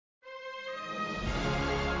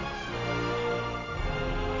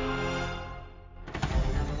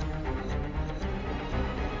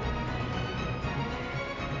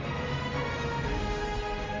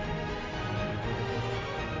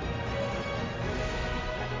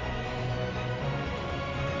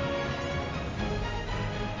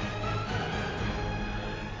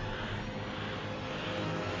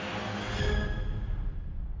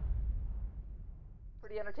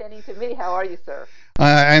entertaining to me. How are you, sir?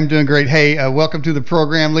 I'm doing great. Hey, welcome to the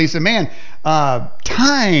program, Lisa. Man,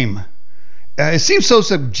 time. It seems so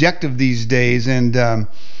subjective these days, and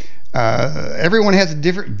everyone has a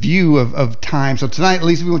different view of time. So tonight,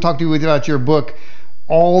 Lisa, we want to talk to you about your book,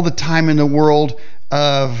 All the Time in the World.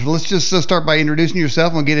 Let's just start by introducing yourself,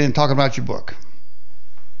 and we'll get in and talk about your book.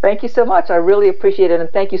 Thank you so much. I really appreciate it, and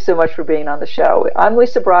thank you so much for being on the show. I'm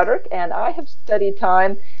Lisa Broderick, and I have studied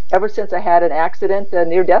time ever since I had an accident, a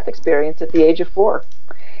near-death experience at the age of 4.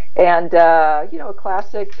 And, a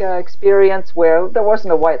classic experience where there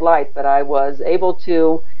wasn't a white light, but I was able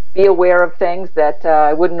to be aware of things that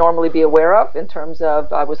I wouldn't normally be aware of in terms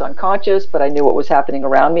of I was unconscious, but I knew what was happening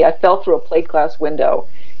around me. I fell through a plate glass window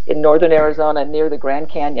in northern Arizona near the Grand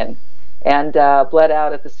Canyon and bled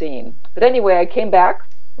out at the scene. But anyway, I came back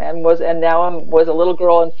and now I was a little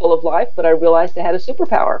girl and full of life, but I realized I had a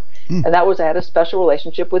superpower, Hmm. and that was I had a special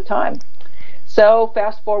relationship with time. So,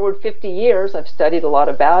 fast forward 50 years, I've studied a lot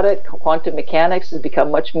about it. Quantum mechanics has become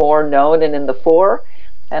much more known and in the fore.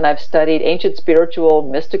 And I've studied ancient spiritual,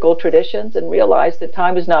 mystical traditions and realized that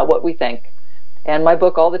time is not what we think. And my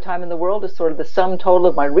book, All the Time in the World, is sort of the sum total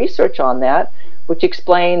of my research on that, which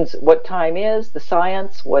explains what time is, the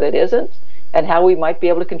science, what it isn't, and how we might be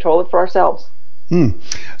able to control it for ourselves. Hmm.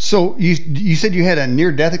 So you said you had a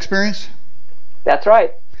near death experience. That's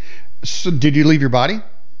right. So did you leave your body?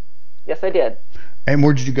 Yes, I did. And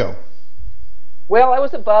where did you go? Well, I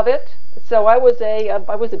was above it. So I was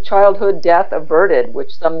a childhood death averted,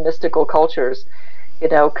 which some mystical cultures,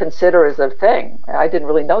 consider as a thing. I didn't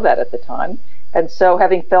really know that at the time. And so,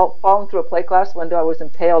 having fallen through a plate glass window, I was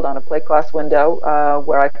impaled on a plate glass window,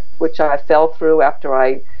 which I fell through after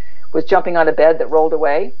I was jumping on a bed that rolled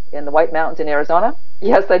away in the White Mountains in Arizona.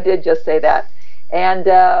 Yes, I did just say that. And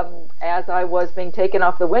as I was being taken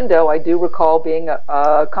off the window, I do recall being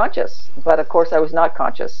conscious, but of course I was not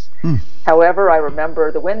conscious. Hmm. However, I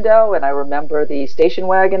remember the window and I remember the station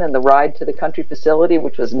wagon and the ride to the country facility,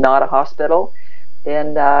 which was not a hospital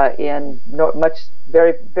much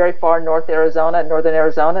very very far northern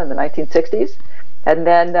Arizona in the 1960s. And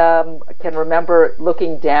then I can remember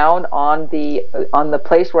looking down on the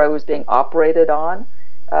place where I was being operated on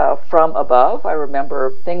from above. I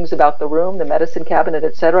remember things about the room, the medicine cabinet,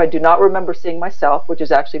 etc. I do not remember seeing myself, which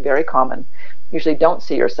is actually very common. Usually, don't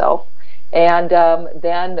see yourself. And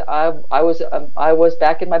then I was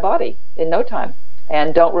back in my body in no time,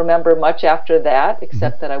 and don't remember much after that, Mhm.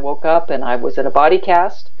 except that I woke up and I was in a body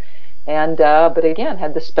cast, and but again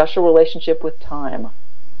had this special relationship with time.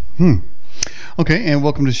 Hmm. Okay, and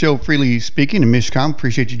welcome to the show, Freely Speaking, and Mishcom.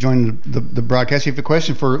 Appreciate you joining the broadcast. If you have a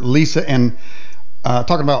question for Lisa and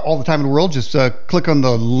talking about all the time in the world, just click on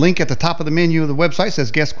the link at the top of the menu of the website. It says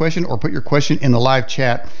guest question, or put your question in the live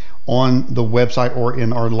chat on the website or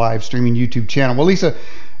in our live streaming YouTube channel. Well, Lisa,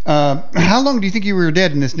 how long do you think you were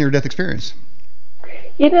dead in this near death experience?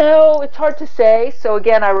 It's hard to say. So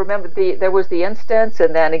again, I remember there was the instance,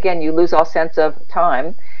 and then again, you lose all sense of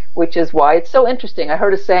time, which is why it's so interesting. I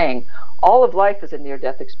heard a saying, all of life is a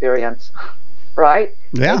near-death experience, right?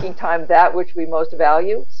 Yeah. Making time that which we most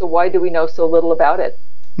value. So why do we know so little about it?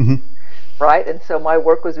 Hmm. Right? And so my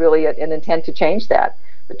work was really an intent to change that.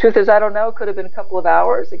 The truth is, I don't know. It could have been a couple of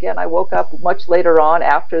hours. Again, I woke up much later on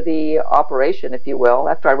after the operation, if you will,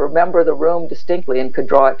 after I remember the room distinctly and could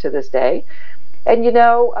draw it to this day. And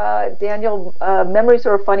Daniel, memories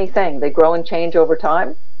are a funny thing. They grow and change over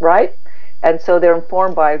time, right? And so they're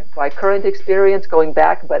informed by current experience going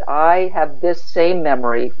back, but I have this same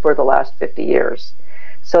memory for the last 50 years.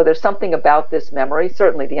 So there's something about this memory.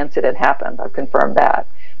 Certainly the incident happened. I've confirmed that.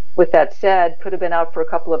 With that said, could have been out for a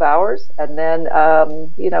couple of hours and then,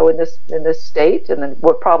 in this state, and then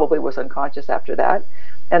what probably was unconscious after that,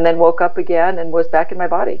 and then woke up again and was back in my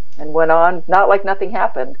body and went on, not like nothing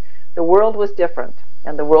happened. The world was different,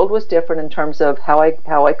 and the world was different in terms of how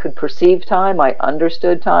I could perceive time. I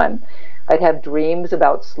understood time. I'd have dreams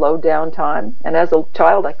about slowed down time, and as a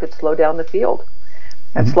child, I could slow down the field.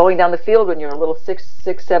 And Hmm. slowing down the field when you're a little 6,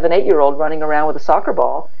 7, 8 year old running around with a soccer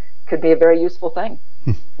ball could be a very useful thing.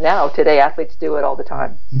 Now, today, athletes do it all the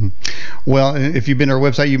time. Hmm. Well, if you've been to our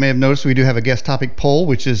website, you may have noticed we do have a guest topic poll,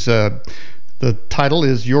 which is the title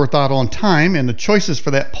is Your Thought on Time, and the choices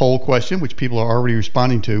for that poll question, which people are already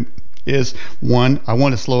responding to, is one, I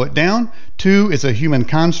want to slow it down. Two, it's a human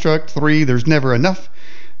construct. Three, there's never enough.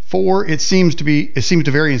 Four, it seems to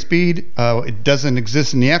vary in speed. It doesn't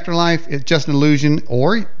exist in the afterlife. It's just an illusion.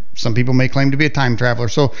 Or some people may claim to be a time traveler.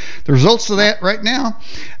 So the results of that right now,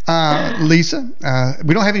 Lisa,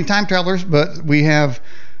 we don't have any time travelers, but we have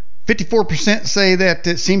 54% say that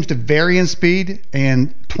it seems to vary in speed,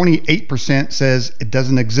 and 28% says it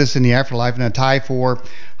doesn't exist in the afterlife, and a tie for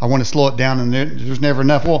I want to slow it down, and there's never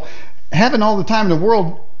enough. Well, having all the time in the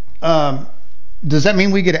world, does that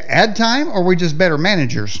mean we get to add time, or are we just better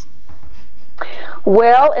managers?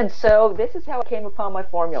 Well, and so this is how I came upon my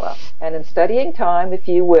formula. And in studying time, if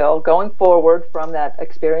you will, going forward from that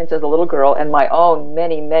experience as a little girl and my own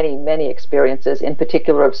many, many, many experiences, in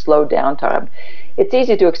particular of slowed down time, it's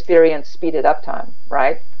easy to experience speeded up time,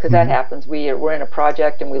 right? Because that Mm-hmm. happens. We're in a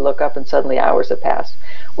project and we look up and suddenly hours have passed.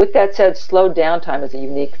 With that said, slowed down time is a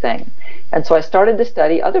unique thing. And so I started to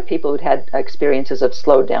study other people who'd had experiences of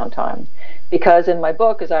slowed down time. Because in my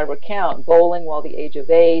book, as I recount bowling while the age of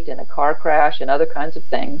 8 and a car crash and other kinds of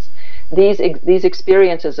things, these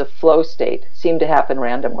experiences of flow state seem to happen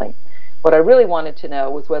randomly. What I really wanted to know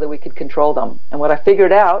was whether we could control them. And what I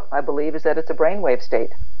figured out, I believe, is that it's a brainwave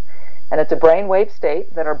state. And it's a brainwave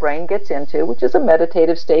state that our brain gets into, which is a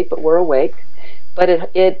meditative state, but we're awake. But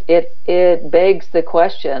it begs the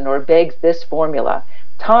question, or begs this formula.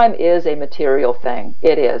 Time is a material thing.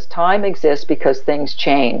 It is. Time exists because things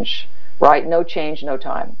change, right? No change, no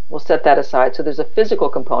time. We'll set that aside. So there's a physical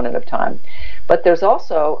component of time. But there's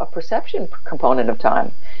also a perception component of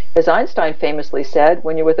time. As Einstein famously said,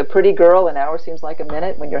 when you're with a pretty girl, an hour seems like a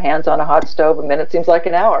minute. When your hand's on a hot stove, a minute seems like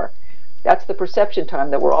an hour. That's the perception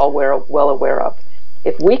time that we're all well aware of.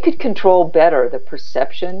 If we could control better the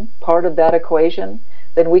perception part of that equation,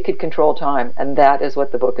 then we could control time. And that is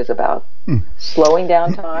what the book is about. Slowing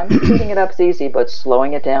down time, speeding it up is easy, but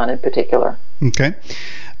slowing it down in particular. Okay.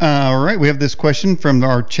 All right. We have this question from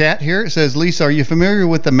our chat here. It says, Lisa, are you familiar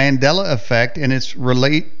with the Mandela effect and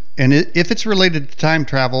if it's related to time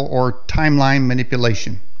travel or timeline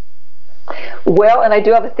manipulation? Well, and I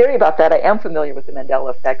do have a theory about that. I am familiar with the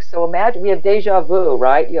Mandela effect. So imagine we have deja vu,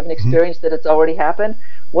 right? You have an Mm-hmm. experience that it's already happened.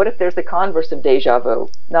 What if there's the converse of deja vu?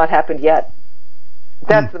 Not happened yet.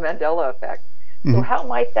 That's the Mandela effect. So Mm-hmm. how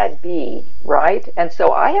might that be, right? And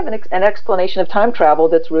so I have an explanation of time travel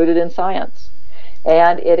that's rooted in science,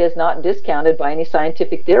 and it is not discounted by any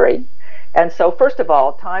scientific theory. And so, first of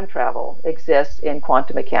all, time travel exists in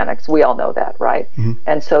quantum mechanics. We all know that, right? Mm-hmm.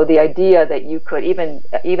 And so the idea that you could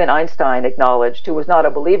even Einstein acknowledged, who was not a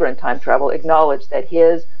believer in time travel, acknowledged that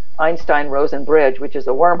his Einstein-Rosen bridge, which is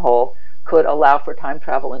a wormhole, could allow for time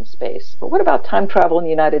travel in space. But what about time travel in the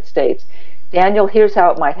United States? Daniel, here's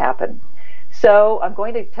how it might happen. So I'm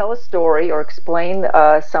going to tell a story or explain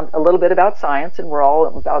a little bit about science, and we're all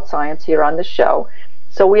about science here on this show.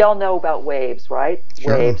 So we all know about waves, right?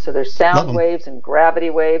 Sure. Waves. So there's Love sound them. waves and gravity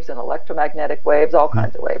waves and electromagnetic waves, all Mm-hmm.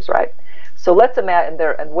 kinds of waves, right? So let's imagine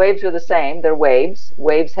and waves are the same. They're waves.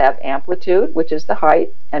 Waves have amplitude, which is the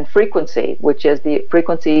height, and frequency, which is the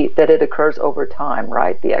frequency that it occurs over time,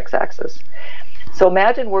 right? The x-axis. So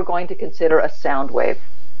imagine we're going to consider a sound wave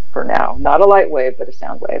for now, not a light wave, but a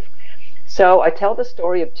sound wave. So I tell the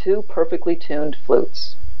story of two perfectly tuned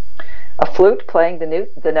flutes. A flute playing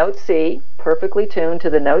the note C, perfectly tuned to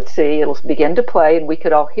the note C. It'll begin to play, and we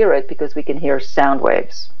could all hear it because we can hear sound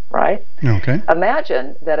waves, right? Okay.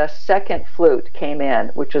 Imagine that a second flute came in,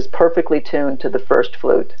 which was perfectly tuned to the first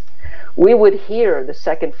flute. We would hear the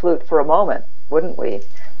second flute for a moment, wouldn't we?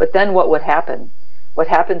 But then what would happen? What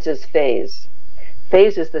happens is phase.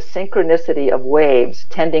 Phase is the synchronicity of waves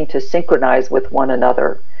tending to synchronize with one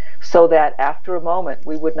another, so that after a moment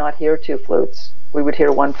we would not hear two flutes. We would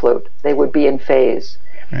hear one flute. They would be in phase.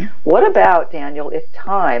 Okay. What about, Daniel, if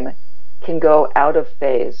time can go out of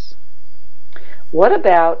phase? What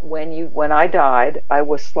about when I died, I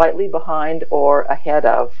was slightly behind or ahead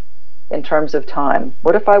of in terms of time?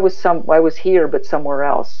 What if I was here but somewhere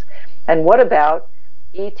else? And what about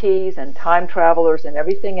ETs and time travelers and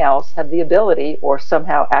everything else have the ability or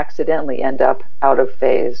somehow accidentally end up out of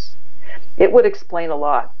phase? It would explain a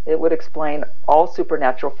lot. It would explain all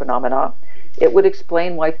supernatural phenomena. It would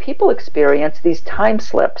explain why people experience these time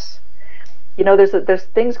slips. There's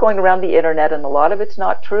things going around the internet, and a lot of it's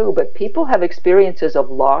not true, but people have experiences of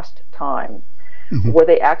lost time Mm-hmm. where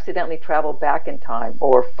they accidentally travel back in time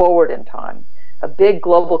or forward in time. A big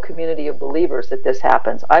global community of believers that this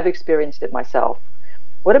happens. I've experienced it myself.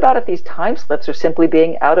 What about if these time slips are simply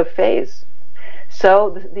being out of phase? So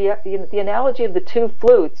the analogy of the two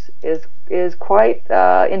flutes is quite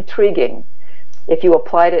intriguing if you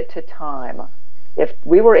applied it to time. If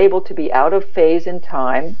we were able to be out of phase in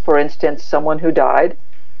time, for instance, someone who died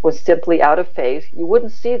was simply out of phase, you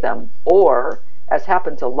wouldn't see them. Or, as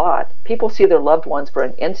happens a lot, people see their loved ones for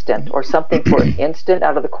an instant or something for an instant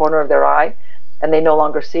out of the corner of their eye, and they no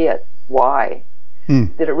longer see it. Why?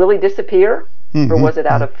 Mm-hmm. Did it really disappear? Or was it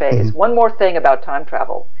out of Mm-hmm. phase? One more thing about time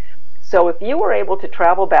travel. So if you were able to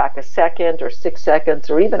travel back a second or 6 seconds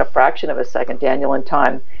or even a fraction of a second, Daniel, in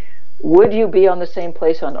time, would you be on the same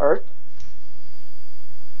place on Earth?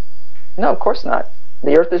 No, of course not.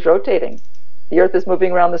 The Earth is rotating. The Earth is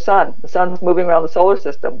moving around the sun. The sun's moving around the solar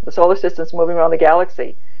system. The solar system's moving around the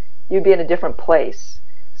galaxy. You'd be in a different place.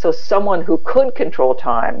 So someone who could control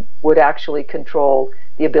time would actually control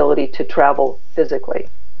the ability to travel physically.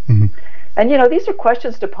 Mm-hmm. And these are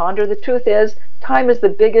questions to ponder. The truth is, time is the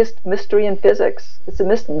biggest mystery in physics. It's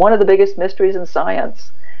one of the biggest mysteries in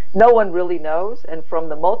science. No one really knows. And from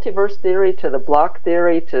the multiverse theory to the block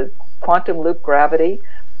theory to quantum loop gravity,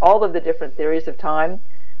 all of the different theories of time,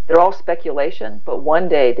 they're all speculation. But one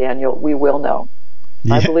day, Daniel, we will know.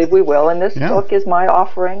 I Yeah. believe we will. And this Yeah. book is my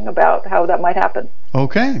offering about how that might happen.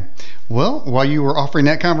 Okay. Well, while you were offering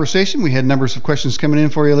that conversation, we had numbers of questions coming in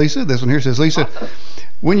for you, Lisa. This one here says, Lisa, Awesome.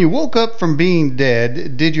 when you woke up from being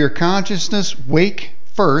dead, did your consciousness wake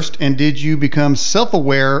first, and did you become self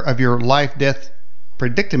aware of your life death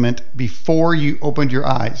predicament before you opened your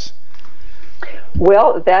eyes?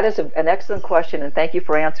 Well, that is an excellent question, and thank you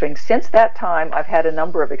for answering. Since that time, I've had a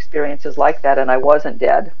number of experiences like that, and I wasn't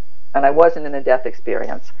dead, and I wasn't in a death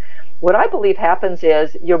experience. What I believe happens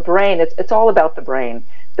is your brain, it's all about the brain.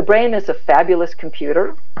 The brain is a fabulous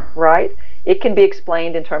computer, right? It can be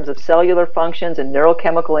explained in terms of cellular functions and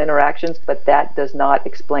neurochemical interactions, but that does not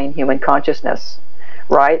explain human consciousness,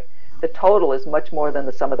 right? The total is much more than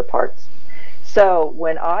the sum of the parts. So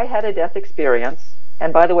when I had a death experience,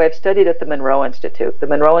 and by the way, I've studied at the Monroe Institute. The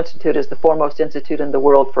Monroe Institute is the foremost institute in the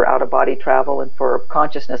world for out of body travel and for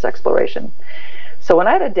consciousness exploration. So when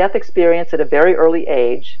I had a death experience at a very early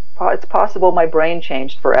age, it's possible my brain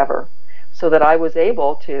changed forever so that I was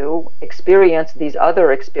able to experience these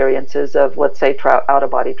other experiences of, let's say, out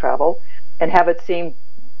of body travel and have it seem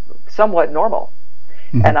somewhat normal.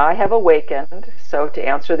 Mm-hmm. And I have awakened. So to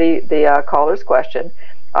answer the caller's question,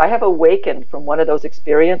 I have awakened from one of those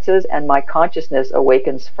experiences, and my consciousness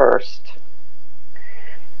awakens first.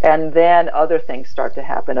 And then other things start to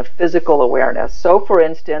happen of physical awareness. So, for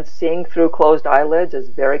instance, seeing through closed eyelids is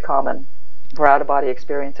very common for out of body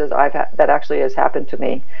experiences. That actually has happened to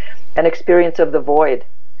me. An experience of the void.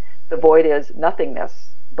 The void is nothingness,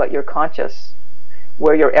 but you're conscious,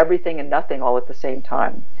 where you're everything and nothing all at the same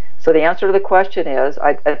time. So the answer to the question is,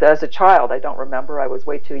 as a child, I don't remember, I was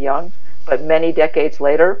way too young, but many decades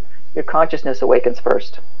later, your consciousness awakens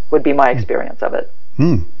first, would be my experience of it.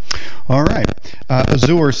 Hmm. All right.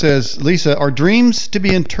 Azur says, Lisa, are dreams to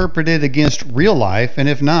be interpreted against real life? And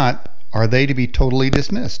if not, are they to be totally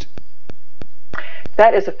dismissed?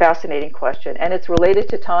 That is a fascinating question, and it's related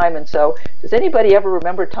to time. And so, does anybody ever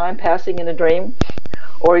remember time passing in a dream?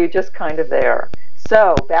 Or are you just kind of there?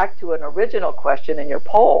 So, back to an original question in your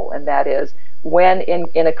poll, and that is, when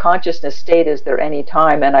in a consciousness state, is there any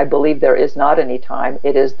time? And I believe there is not any time,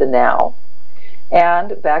 it is the now.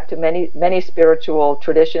 And back to many spiritual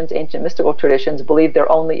traditions, ancient mystical traditions, believe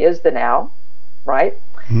there only is the now, right?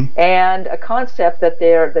 Hmm. And a concept that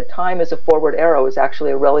the time is a forward arrow is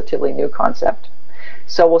actually a relatively new concept.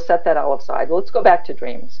 So we'll set that all aside. Well, let's go back to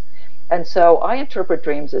dreams. And so I interpret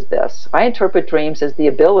dreams as this. I interpret dreams as the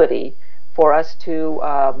ability for us to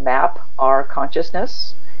map our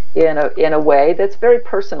consciousness in a way that's very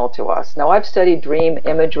personal to us. Now, I've studied dream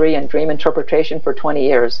imagery and dream interpretation for 20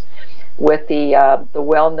 years with the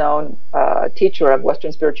well-known teacher of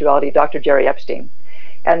Western spirituality, Dr. Jerry Epstein.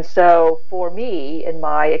 And so for me, in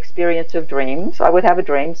my experience of dreams, I would have a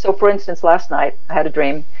dream. So for instance, last night I had a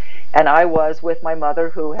dream and I was with my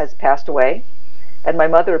mother who has passed away, and my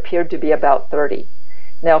mother appeared to be about 30.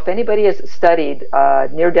 Now, if anybody has studied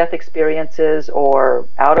near-death experiences or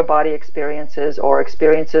out-of-body experiences or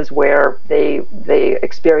experiences where they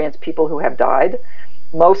experience people who have died,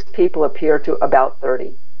 most people appear to about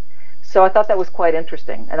 30. So I thought that was quite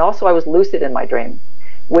interesting. And also I was lucid in my dream,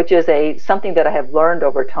 which is something that I have learned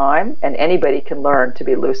over time, and anybody can learn to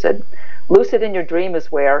be lucid. Lucid in your dream is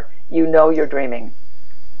where you know you're dreaming.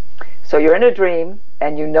 So you're in a dream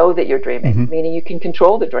and you know that you're dreaming, Mm-hmm. meaning you can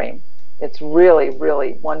control the dream. It's really,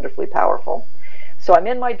 really wonderfully powerful. So I'm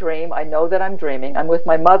in my dream. I know that I'm dreaming. I'm with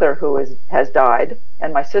my mother has died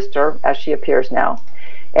and my sister as she appears now.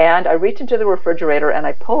 And I reach into the refrigerator and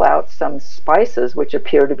I pull out some spices which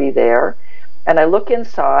appear to be there. And I look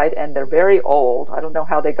inside and they're very old. I don't know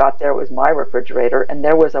how they got there. It was my refrigerator. And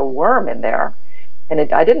there was a worm in there. And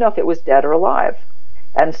I didn't know if it was dead or alive.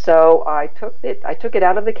 And so I took it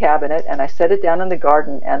out of the cabinet and I set it down in the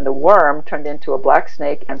garden, and the worm turned into a black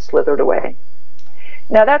snake and slithered away.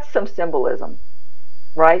 Now that's some symbolism,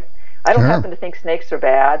 right? I don't Sure. happen to think snakes are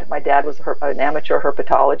bad. My dad was an amateur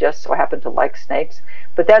herpetologist, so I happen to like snakes.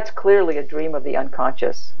 But that's clearly a dream of the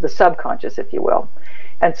unconscious, the subconscious, if you will.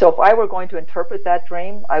 And so if I were going to interpret that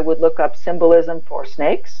dream, I would look up symbolism for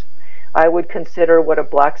snakes. I would consider what a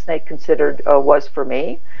black snake considered was for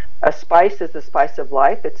me. A spice is the spice of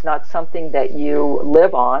life. It's not something that you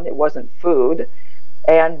live on. It wasn't food.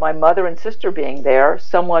 And my mother and sister being there,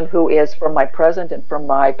 someone who is from my present and from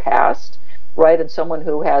my past, right, and someone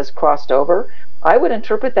who has crossed over, I would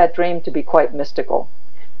interpret that dream to be quite mystical.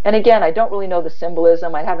 And again, I don't really know the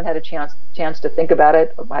symbolism. I haven't had a chance to think about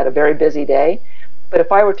it. I had a very busy day. But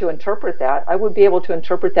if I were to interpret that, I would be able to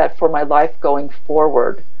interpret that for my life going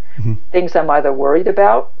forward. Mm-hmm. Things I'm either worried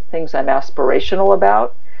about, things I'm aspirational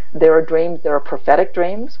about. There are dreams, there are prophetic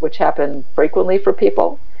dreams, which happen frequently for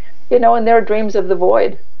people, and there are dreams of the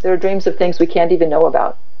void. There are dreams of things we can't even know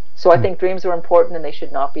about. So I think dreams are important and they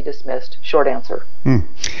should not be dismissed. Short answer. Hmm.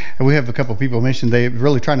 And we have a couple of people mentioned they're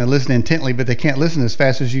really trying to listen intently, but they can't listen as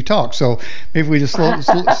fast as you talk. So maybe we just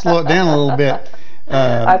slow it down a little bit. I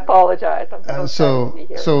Um, apologize. I'm so excited to so be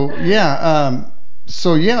here. so yeah.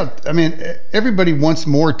 So yeah. I mean, everybody wants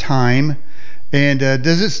more time. And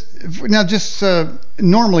does this now just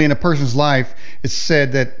normally in a person's life, it's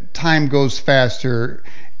said that time goes faster.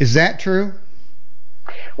 Is that true?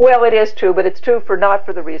 Well, it is true, but it's true for not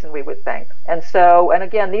for the reason we would think. And so, and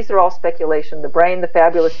again, these are all speculation. The brain, the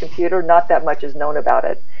fabulous computer, not that much is known about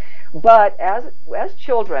it. But as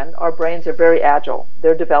children, our brains are very agile.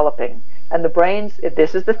 They're developing. And the brains,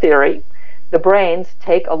 this is the theory, the brains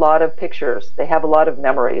take a lot of pictures. They have a lot of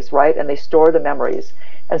memories, right? And they store the memories.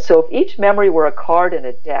 And so if each memory were a card in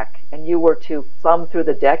a deck and you were to thumb through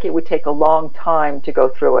the deck, it would take a long time to go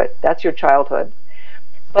through it. That's your childhood.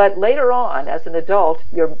 But later on, as an adult,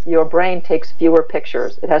 your brain takes fewer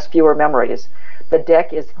pictures. It has fewer memories. The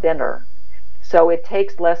deck is thinner. So it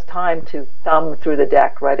takes less time to thumb through the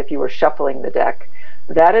deck, right, if you were shuffling the deck.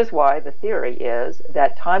 That is why the theory is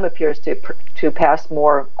that time appears to pass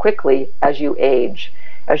more quickly as you age.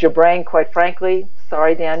 As your brain, quite frankly,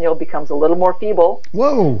 sorry, Daniel, becomes a little more feeble.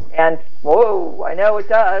 Whoa. And whoa, I know it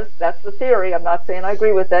does. That's the theory. I'm not saying I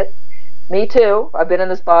agree with it. Me too. I've been in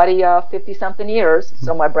this body 50 something years,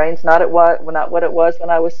 so my brain's not what it was when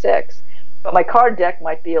I was 6. But my card deck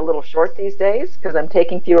might be a little short these days because I'm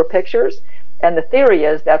taking fewer pictures. And the theory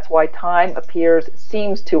is that's why time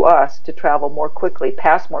seems to us to travel more quickly,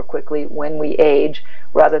 pass more quickly when we age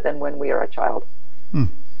rather than when we are a child. Hmm.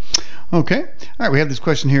 Okay. All right. We have this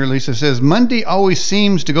question here. Lisa says Monday always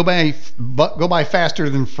seems to go by faster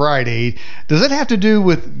than Friday. Does it have to do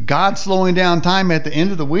with God slowing down time at the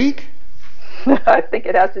end of the week? I think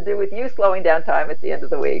it has to do with you slowing down time at the end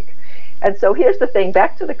of the week. And so here's the thing,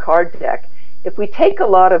 back to the card deck. If we take a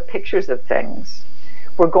lot of pictures of things,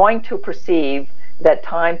 we're going to perceive that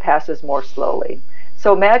time passes more slowly.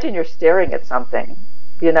 So imagine you're staring at something.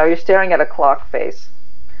 You're staring at a clock face,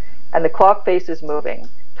 and the clock face is moving.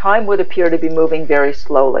 Time would appear to be moving very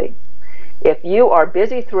slowly. If you are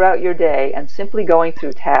busy throughout your day and simply going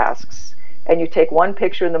through tasks, and you take one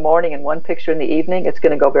picture in the morning and one picture in the evening, it's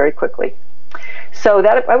going to go very quickly. So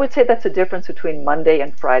that I would say that's a difference between Monday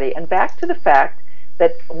and Friday. And back to the fact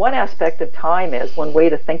that one aspect of time is one way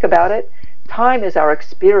to think about it. Time is our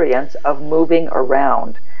experience of moving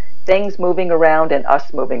around, things moving around and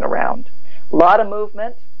us moving around. A lot of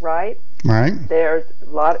movement, right? Right. If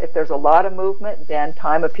there's a lot of movement, then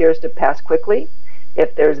time appears to pass quickly.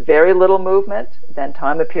 If there's very little movement, then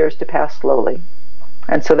time appears to pass slowly.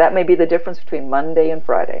 And so that may be the difference between Monday and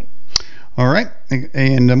Friday. All right.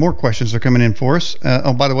 And more questions are coming in for us.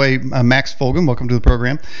 Oh, by the way, Max Fulgham, welcome to the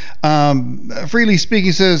program. Freely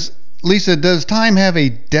Speaking says, Lisa, does time have a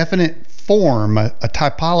definite form, a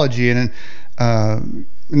typology? And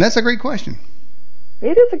that's a great question.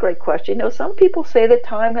 It is a great question. Some people say that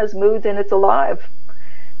time has moods and it's alive.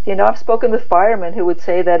 I've spoken with firemen who would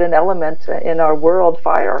say that an element in our world,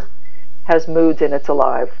 fire, has moods and it's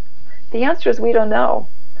alive. The answer is we don't know.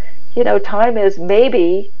 Time is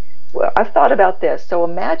maybe, well, I've thought about this. So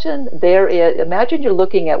imagine you're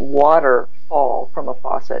looking at water fall from a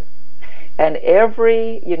faucet. And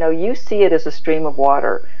you see it as a stream of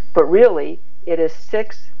water, but really it is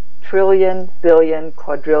 6 trillion, billion,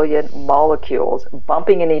 quadrillion molecules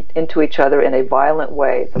bumping into each other in a violent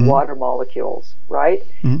way, the Mm-hmm. water molecules, right?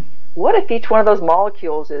 Mm-hmm. What if each one of those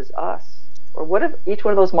molecules is us? Or what if each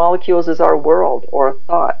one of those molecules is our world or a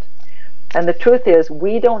thought? And the truth is,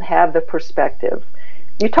 we don't have the perspective.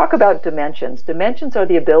 You talk about dimensions. Dimensions are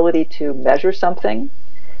the ability to measure something.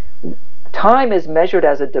 Time is measured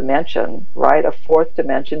as a dimension, right? A fourth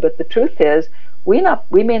dimension. But the truth is, we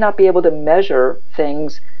may not be able to measure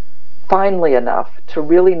things finely enough to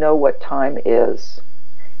really know what time is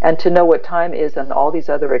and to know what time is in all these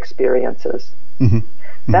other experiences. Mm-hmm.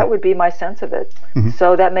 Mm-hmm. That would be my sense of it. Mm-hmm.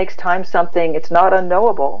 So that makes time something, it's not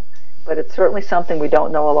unknowable, but it's certainly something we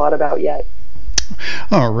don't know a lot about yet.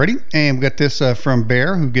 Alrighty, and we got this from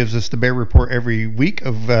Bear, who gives us the Bear Report every week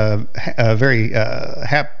of very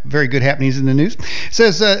good happenings in the news. It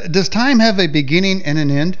says, does time have a beginning and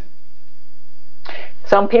an end?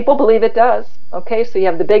 Some people believe it does. Okay, so you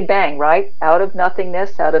have the Big Bang, right? Out of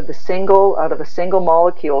nothingness, out of a single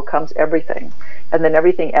molecule comes everything, and then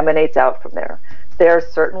everything emanates out from there. There's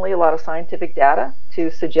certainly a lot of scientific data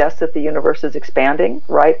to suggest that the universe is expanding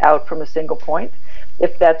right out from a single point.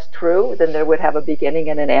 If that's true, then there would have a beginning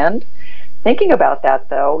and an end. Thinking about that,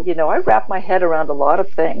 though, I wrap my head around a lot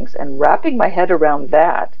of things, and wrapping my head around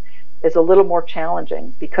that is a little more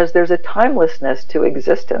challenging because there's a timelessness to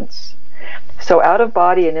existence. So out of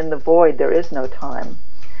body and in the void, there is no time.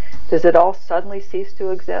 Does it all suddenly cease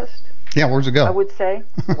to exist? Yeah, where's it I go? would say,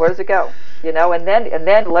 where does it go? And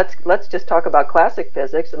then let's just talk about classic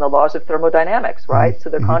physics and the laws of thermodynamics, right? So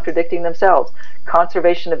they're Mm-hmm. contradicting themselves.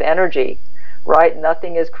 Conservation of energy, right?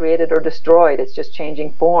 Nothing is created or destroyed. It's just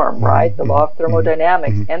changing form, right? The Mm-hmm. law of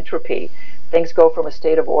thermodynamics, Mm-hmm. entropy. Things go from a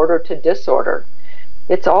state of order to disorder.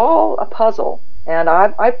 It's all a puzzle. And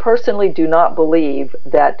I personally do not believe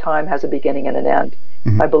that time has a beginning and an end.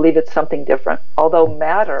 Mm-hmm. I believe it's something different. Although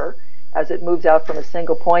matter, as it moves out from a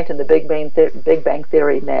single point in the Big Bang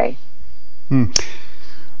Theory, may. Mm.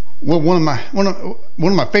 Well, one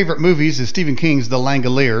of my favorite movies is Stephen King's The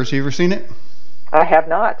Langoliers. You ever seen it? I have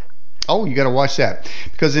not. Oh, you got to watch that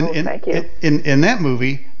because in Oh, in thank you. in that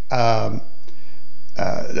movie,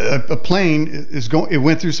 a plane is going. It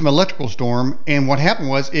went through some electrical storm, and what happened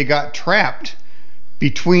was it got trapped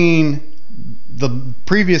between the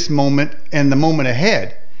previous moment and the moment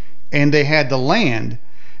ahead, and they had to land.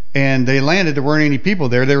 And they landed. There weren't any people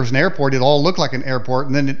there. There was an airport. It all looked like an airport.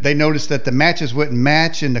 And then they noticed that the matches wouldn't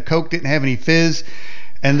match, and the Coke didn't have any fizz.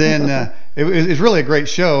 And then it's really a great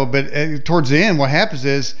show. But towards the end, what happens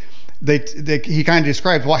is he kind of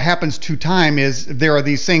describes what happens to time is there are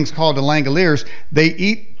these things called the Langoliers. They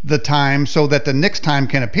eat the time so that the next time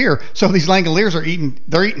can appear. So these Langoliers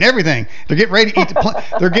they're eating everything. They're getting ready to eat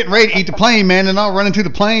they're getting ready to eat the plane, man, and all running to the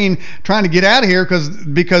plane trying to get out of here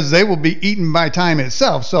because they will be eaten by time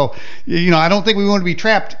itself. So I don't think we want to be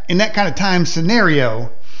trapped in that kind of time scenario.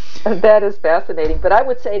 That is fascinating. But I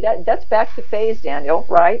would say that that's back to phase, Daniel,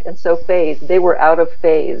 right? And so phase, they were out of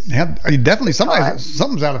phase Yeah, definitely with time.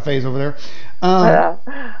 something's out of phase over there. Um,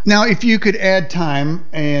 Uh, Now, if you could add time,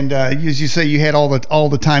 and as you say, you had all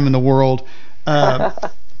the time in the world, uh,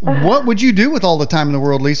 what would you do with all the time in the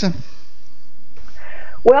world, Lisa?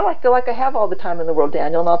 Well, I feel like I have all the time in the world,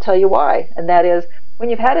 Daniel, and I'll tell you why. And that is when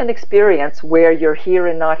you've had an experience where you're here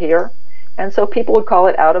and not here. And so people would call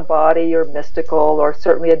it out of body or mystical or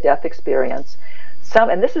certainly a death experience.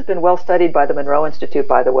 And this has been well studied by the Monroe Institute,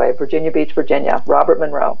 by the way, Virginia Beach, Virginia, Robert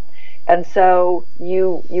Monroe. And so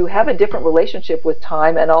you have a different relationship with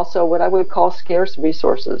time and also what I would call scarce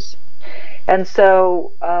resources. And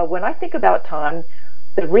so when I think about time,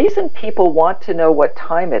 the reason people want to know what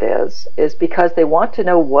time it is because they want to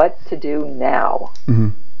know what to do now. Mm-hmm.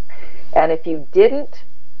 And if you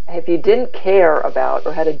didn't care about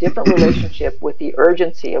or had a different relationship with the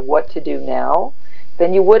urgency of what to do now,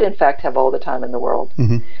 then you would in fact have all the time in the world.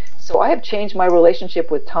 Mm-hmm. So I have changed my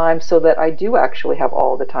relationship with time so that I do actually have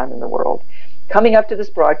all the time in the world. Coming up to this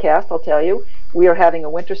broadcast, I'll tell you, we are having a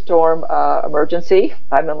winter storm emergency.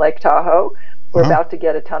 I'm in Lake Tahoe. We're Wow. about to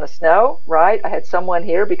get a ton of snow, right? I had someone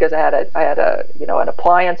here because I had a an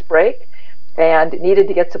appliance break and needed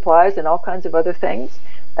to get supplies and all kinds of other things.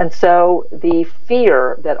 And so the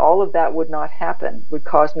fear that all of that would not happen would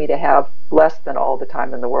cause me to have less than all the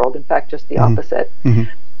time in the world. In fact, just the opposite. Mm-hmm.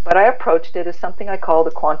 Mm-hmm. But I approached it as something I call the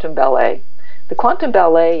quantum ballet. The quantum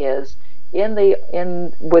ballet is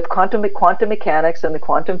in with quantum mechanics and the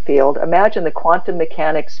quantum field. Imagine the quantum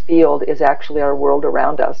mechanics field is actually our world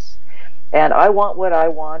around us. And I want what I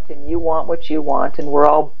want, and you want what you want, and we're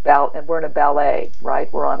in a ballet,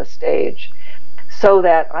 right? We're on a stage, so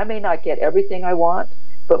that I may not get everything I want,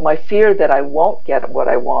 but my fear that I won't get what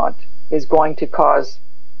I want is going to cause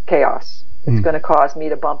chaos. It's Mm-hmm. going to cause me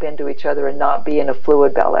to bump into each other and not be in a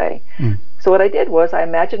fluid ballet. Mm-hmm. So what I did was I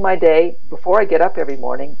imagined my day before I get up every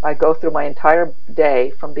morning. I go through my entire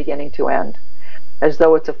day from beginning to end, as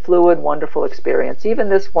though it's a fluid, wonderful experience. Even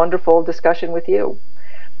this wonderful discussion with you.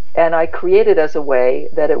 And I create it as a way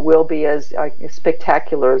that it will be as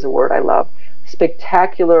spectacular is a word I love,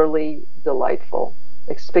 spectacularly delightful,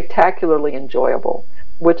 spectacularly enjoyable,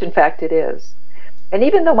 which in fact it is. And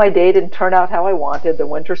even though my day didn't turn out how I wanted, the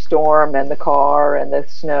winter storm and the car and the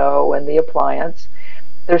snow and the appliance,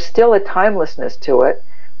 there's still a timelessness to it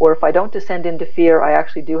where if I don't descend into fear, I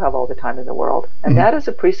actually do have all the time in the world. And Mm-hmm. that is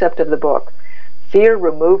a precept of the book. Fear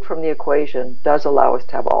removed from the equation does allow us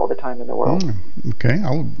to have all the time in the world. Okay,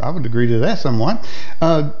 I would agree to that somewhat.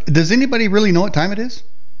 Does anybody really know what time it is?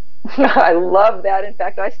 I love that. In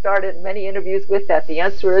fact, I started many interviews with that. The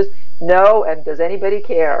answer is no, and does anybody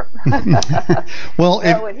care? well,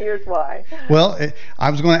 if No, and here's why. I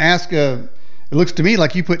was going to ask. It looks to me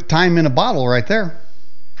like you put time in a bottle right there.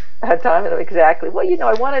 Time, exactly. Well,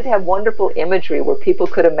 I wanted to have wonderful imagery where people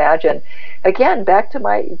could imagine. Again, back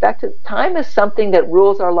to time is something that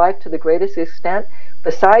rules our life to the greatest extent.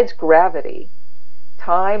 Besides gravity,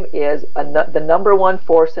 time is the number one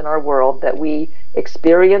force in our world that we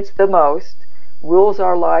experience the most, rules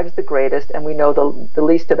our lives the greatest, and we know the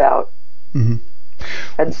least about. Mm-hmm.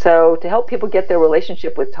 And so, to help people get their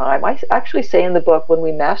relationship with time, I actually say in the book, when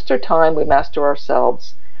we master time, we master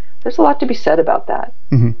ourselves. There's a lot to be said about that.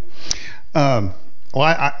 Mm-hmm. Um,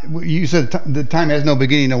 well, you said the time has no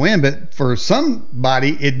beginning, no end, but for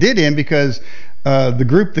somebody, it did end because the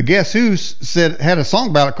group, the Guess Who, said had a song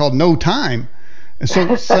about it called "No Time." And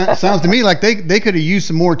sounds to me like they could have used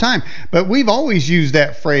some more time. But we've always used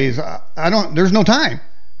that phrase. I don't. There's no time.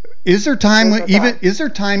 Is there time There's no even? time. Is there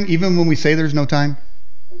time even when we say there's no time?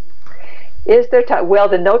 Is there time? Well,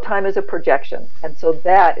 the no time is a projection, and so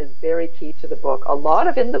that is very key to the book. A lot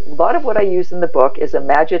of what I use in the book is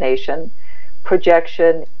imagination,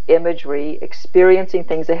 projection, imagery, experiencing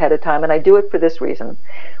things ahead of time, and I do it for this reason.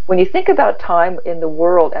 When you think about time in the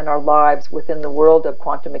world and our lives within the world of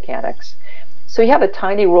quantum mechanics, so you have a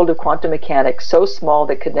tiny world of quantum mechanics so small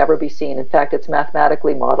that could never be seen. In fact, it's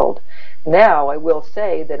mathematically modeled. Now, I will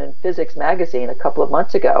say that in Physics Magazine a couple of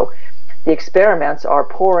months ago, the experiments are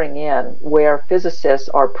pouring in where physicists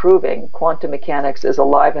are proving quantum mechanics is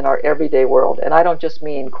alive in our everyday world. And I don't just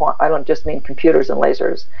mean computers and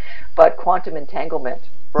lasers, but quantum entanglement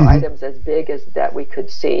for Mm-hmm. items as big as that we could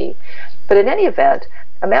see. But in any event,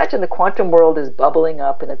 imagine the quantum world is bubbling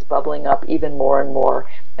up and it's bubbling up even more and more,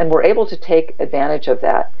 and we're able to take advantage of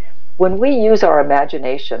that. When we use our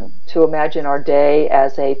imagination to imagine our day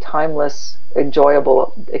as a timeless,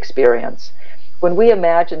 enjoyable experience, when we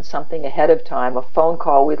imagine something ahead of time, a phone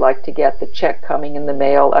call we'd like to get, the check coming in the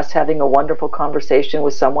mail, us having a wonderful conversation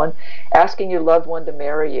with someone, asking your loved one to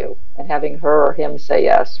marry you and having her or him say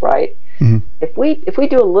yes, right? Mm-hmm. If we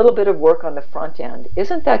do a little bit of work on the front end,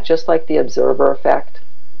 isn't that just like the observer effect?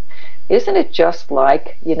 Isn't it just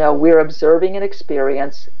like, we're observing an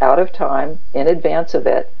experience out of time in advance of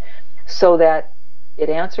it so that it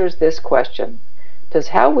answers this question: does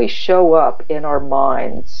how we show up in our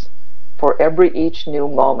minds for each new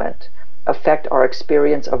moment affect our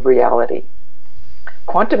experience of reality?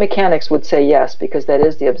 Quantum mechanics would say yes, because that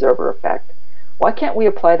is the observer effect. Why can't we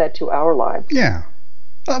apply that to our lives? Yeah,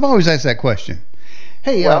 I've always asked that question.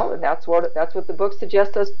 Hey, Well, and that's what the book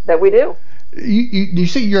suggests us that we do. you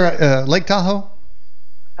say you're at Lake Tahoe?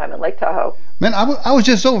 I'm in Lake Tahoe. Man, I was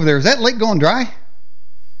just over there. Is that lake going dry?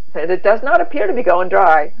 It does not appear to be going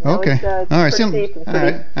dry. Okay. It's All right. pretty deep and All right.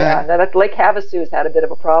 pretty. All Yeah. right. Now that Lake Havasu's had a bit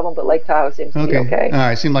of a problem, but Lake Tahoe seems to be Okay. All okay.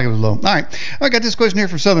 right. Seemed like it was low. All right. I got this question here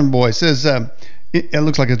from Southern Boy. It says, it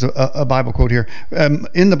looks like it's a Bible quote here.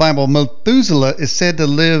 In the Bible, Methuselah is said to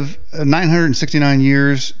live 969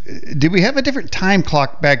 years. Did we have a different time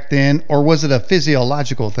clock back then, or was it a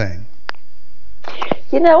physiological thing?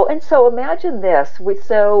 And so imagine this.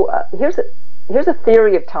 Here's a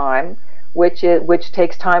theory of time, which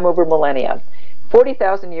takes time over millennia.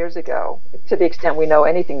 40,000 years ago, to the extent we know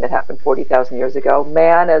anything that happened 40,000 years ago,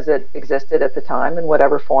 man, as it existed at the time in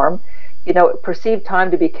whatever form, perceived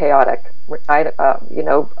time to be chaotic.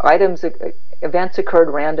 Items, events occurred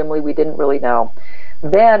randomly. We didn't really know.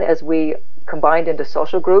 Then, as we combined into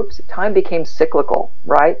social groups, time became cyclical,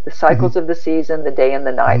 right? The Mm-hmm. cycles of the season, the day and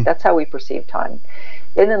the night. Mm-hmm. That's how we perceive time.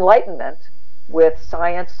 In Enlightenment, with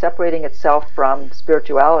science separating itself from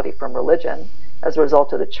spirituality, from religion, as a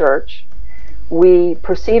result of the church, we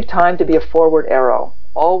perceive time to be a forward arrow,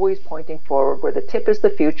 always pointing forward, where the tip is the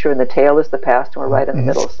future and the tail is the past, and we're right in the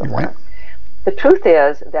middle Mm-hmm. Right. somewhere. The truth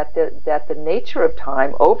is that the nature of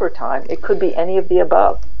time, over time, it could be any of the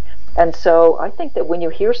above. And so I think that when you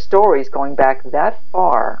hear stories going back that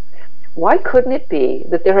far, why couldn't it be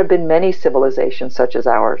that there have been many civilizations such as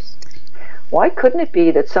ours? Why couldn't it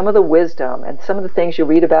be that some of the wisdom and some of the things you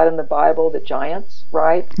read about in the Bible, the giants,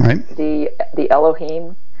 right? Right. The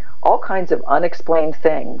Elohim, all kinds of unexplained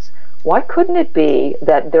things. Why couldn't it be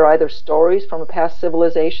that they're either stories from a past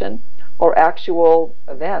civilization or actual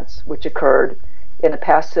events which occurred in a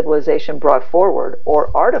past civilization brought forward, or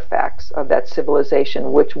artifacts of that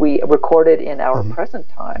civilization which we recorded in our Mm-hmm. present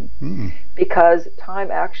time, Mm-hmm. because time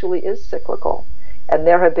actually is cyclical. And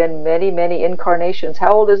there have been many, many incarnations.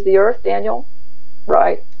 How old is the earth, Daniel?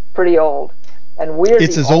 Right? Pretty old. And we're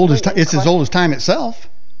It's the as old as only it's as old incarnation. as time itself.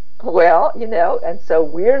 Well, and so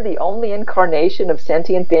we're the only incarnation of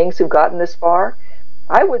sentient beings who've gotten this far.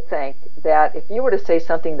 I would think that if you were to say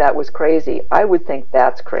something that was crazy, I would think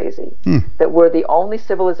that's crazy. Hmm. That we're the only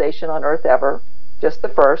civilization on Earth ever, just the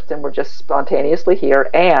first, and we're just spontaneously here,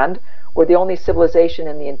 and we're the only civilization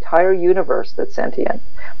in the entire universe that's sentient.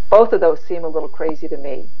 Both of those seem a little crazy to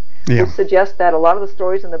me, Yeah. which suggests that a lot of the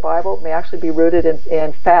stories in the Bible may actually be rooted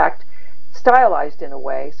in fact, stylized in a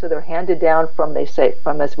way, so they're handed down from,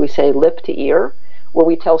 as we say, lip to ear, where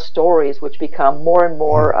we tell stories which become more and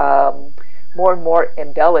more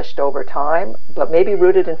embellished over time, but maybe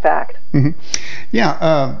rooted in fact. Mm-hmm.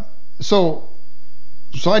 Yeah. So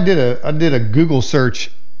I did a Google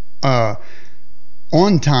search uh,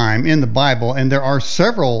 on time in the Bible, and there are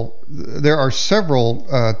several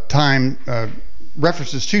time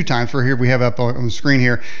references to times. For here we have up on the screen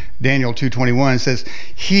here, Daniel 2:21 says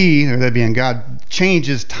he, or that being God,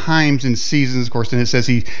 changes times and seasons. Of course, and it says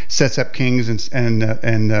he sets up kings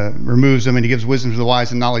and removes them, and he gives wisdom to the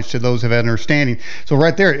wise and knowledge to those who have understanding. So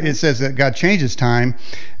right there Mm-hmm. it says that God changes time.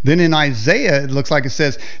 Then in Isaiah, it looks like it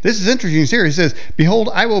says, this is interesting here. It says, behold,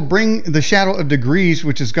 I will bring the shadow of degrees,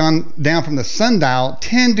 which has gone down from the sundial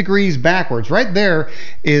 10 degrees backwards. Right there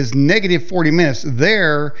is negative 40 minutes.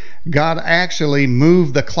 There, God actually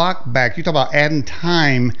moved the clock back. You talk about adding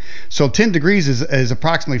time. So 10 degrees is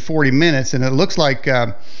approximately 40 minutes. And it looks like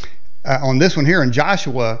on this one here in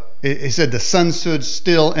Joshua, it said the sun stood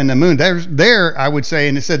still and the moon. There, I would say,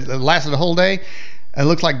 and it said it lasted the whole day. It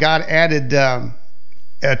looks like God added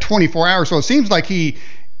 24 hours. So it seems like he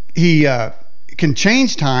can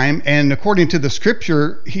change time. And according to the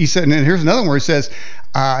scripture, he said, and here's another one where it says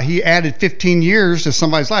he added 15 years to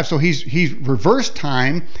somebody's life. So he's reversed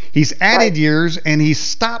time, he's added Right. years, and he's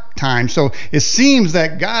stopped time. So it seems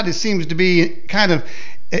that God seems to be kind of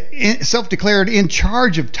self-declared in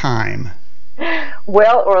charge of time.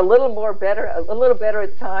 Well, or a little better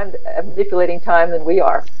at time, at manipulating time than we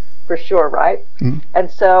are, for sure, right? Mm-hmm. And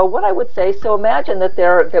so, what I would say, so imagine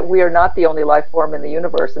that we are not the only life form in the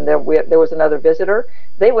universe, and there was another visitor.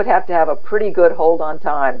 They would have to have a pretty good hold on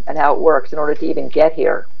time and how it works in order to even get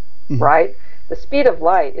here, right? The speed of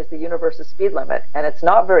light is the universe's speed limit, and it's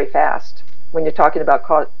not very fast when you're talking about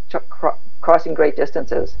crossing great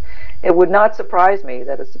distances. It would not surprise me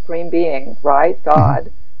that a supreme being, right, Mm-hmm.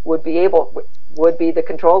 God, would be able would be the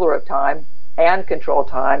controller of time and control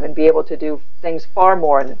time and be able to do things far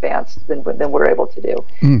more in advance than we're able to do.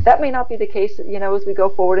 Mm-hmm. That may not be the case, as we go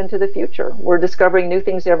forward into the future. We're discovering new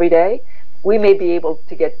things every day. We may be able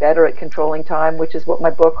to get better at controlling time, which is what my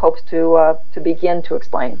book hopes to begin to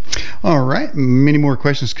explain. All right, many more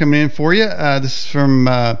questions coming in for you. This is from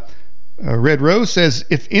Red Rose says,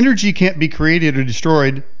 if energy can't be created or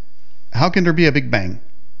destroyed, how can there be a Big Bang?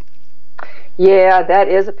 Yeah, that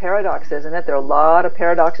is a paradox, isn't it? There are a lot of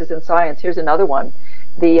paradoxes in science. Here's another one.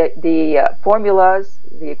 The formulas,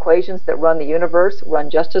 the equations that run the universe run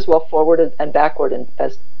just as well forward and backward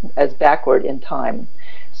as backward in time.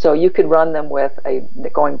 So you could run them with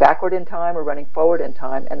going backward in time or running forward in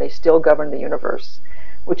time, and they still govern the universe,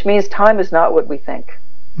 which means time is not what we think,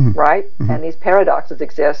 right? Mm-hmm. And these paradoxes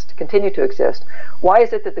continue to exist. Why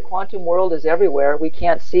is it that the quantum world is everywhere? We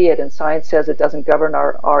can't see it, and science says it doesn't govern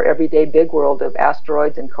our everyday big world of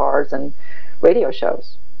asteroids and cars and radio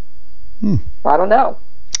shows? Hmm. I don't know,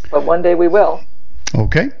 but one day we will.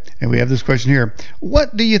 Okay, and we have this question here.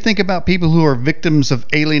 What do you think about people who are victims of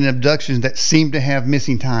alien abductions that seem to have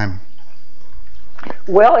missing time?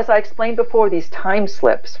 Well, as I explained before, these time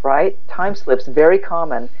slips, right? Time slips, very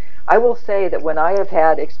common. I will say that when I have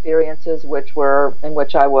had experiences in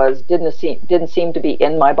which I was didn't seem to be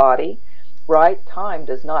in my body, right? Time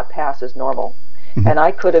does not pass as normal. Mm-hmm. And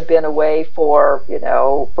I could have been away for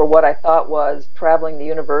what I thought was traveling the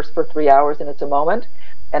universe for 3 hours and it's a moment,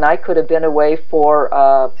 and I could have been away for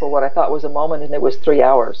what I thought was a moment and it was 3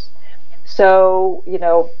 hours. So,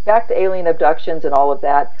 back to alien abductions and all of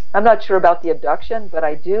that. I'm not sure about the abduction, but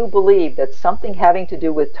I do believe that something having to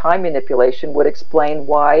do with time manipulation would explain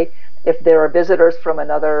why, if there are visitors from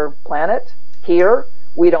another planet here,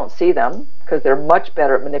 we don't see them because they're much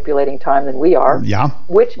better at manipulating time than we are, Yeah.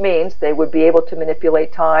 which means they would be able to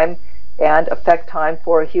manipulate time and affect time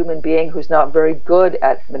for a human being who's not very good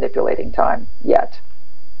at manipulating time yet.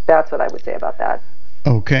 That's what I would say about that.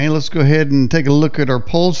 Okay, let's go ahead and take a look at our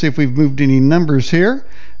poll, see if we've moved any numbers here.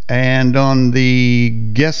 And on the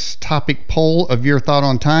guest topic poll of your thought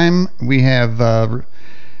on time, we have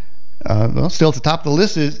well, still at the top of the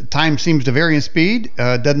list is time seems to vary in speed,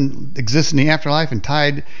 doesn't exist in the afterlife, and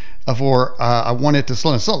tied for I want it to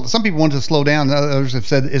slow down. So some people want it to slow down, others have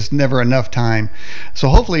said it's never enough time. So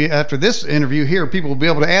hopefully after this interview here, people will be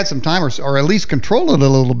able to add some time or at least control it a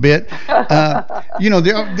little bit.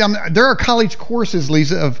 There are college courses,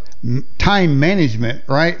 Lisa, of time management,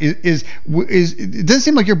 right? It doesn't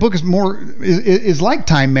seem like your book is like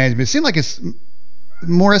time management. It seems like it's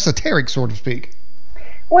more esoteric, so to speak.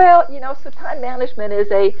 Well, so time management is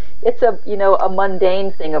a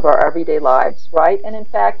mundane thing of our everyday lives, right? And in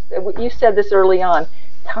fact, you said this early on,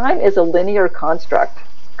 time is a linear construct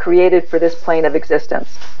created for this plane of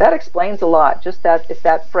existence. That explains a lot, just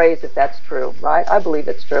that phrase, if that's true, right? I believe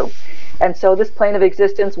it's true. And so this plane of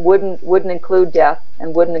existence wouldn't include death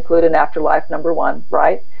and wouldn't include an afterlife, number one,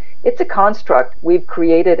 right? It's a construct. We've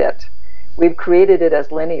created it. We've created it as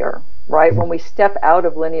linear, right? When we step out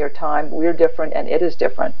of linear time, we're different and it is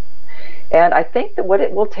different. And I think that what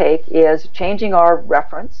it will take is changing our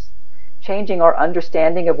reference, changing our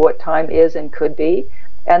understanding of what time is and could be,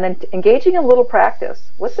 and then engaging in a little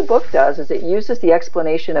practice. What the book does is it uses the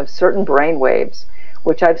explanation of certain brain waves,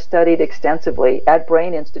 which I've studied extensively at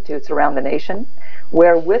brain institutes around the nation,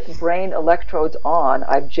 where with brain electrodes on,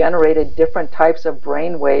 I've generated different types of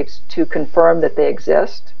brain waves to confirm that they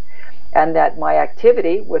exist, and that my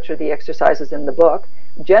activity, which are the exercises in the book,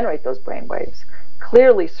 generate those brain waves.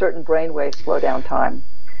 Clearly, certain brain waves slow down time.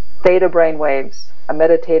 Theta brain waves, a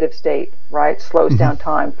meditative state, right, slows Mm-hmm. down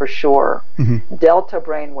time for sure. Mm-hmm. Delta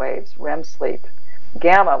brain waves, REM sleep.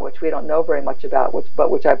 Gamma, which we don't know very much about,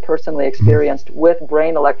 but which I've personally Mm-hmm. experienced with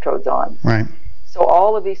brain electrodes on. Right. So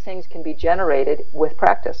all of these things can be generated with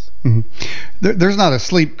practice. Mm-hmm. There's not a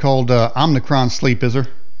sleep called omnicron sleep, is there?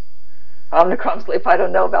 Omnicron sleep, I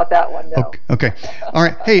don't know about that one, no. Okay. Okay. All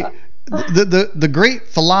right. Hey, the great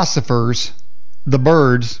philosophers, the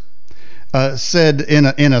Birds, said in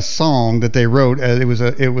a song that they wrote, it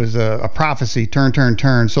was a prophecy, turn, turn,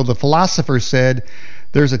 turn. So the philosophers said,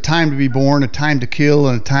 there's a time to be born, a time to kill,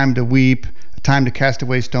 and a time to weep, a time to cast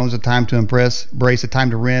away stones, a time to embrace, a time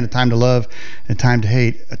to rend, a time to love, and a time to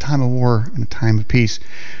hate, a time of war, and a time of peace.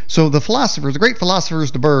 So the philosophers, the great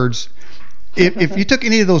philosophers, the Birds, if you took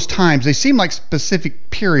any of those times, they seem like specific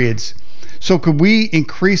periods. So could we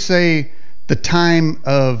increase, say, the time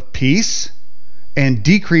of peace and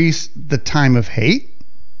decrease the time of hate?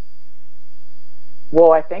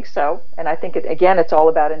 Well, I think so, and I think again, it's all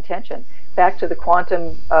about intention. Back to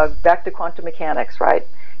quantum mechanics, right?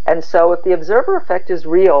 And so, if the observer effect is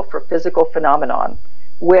real for physical phenomenon,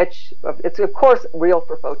 which it's of course real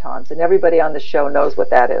for photons, and everybody on the show knows what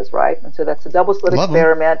that is, right? And so that's a double slit Love them.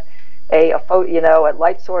 experiment. A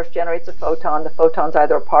light source generates a photon. The photon's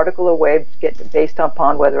either a particle or wave, based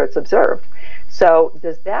upon whether it's observed. So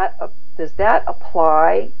does that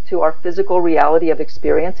apply to our physical reality of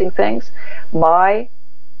experiencing things? My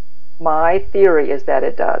my theory is that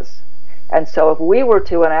it does. And so if we were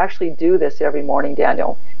to, and I actually do this every morning,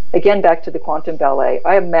 Daniel, again back to the quantum ballet,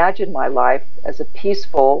 I imagine my life as a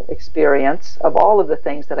peaceful experience of all of the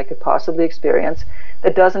things that I could possibly experience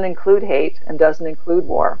that doesn't include hate and doesn't include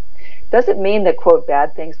war. Does it mean that, quote,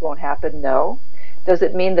 bad things won't happen? No. Does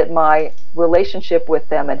it mean that my relationship with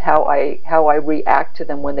them and how I react to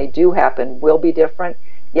them when they do happen will be different?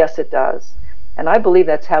 Yes, it does. And I believe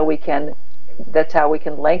that's how we can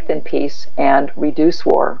lengthen peace and reduce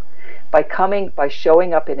war by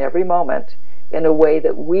showing up in every moment in a way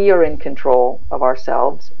that we are in control of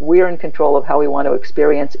ourselves. We are in control of how we want to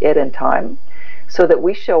experience it in time, so that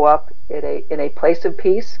we show up in a place of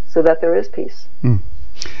peace, so that there is peace. Hmm.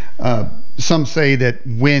 Some say that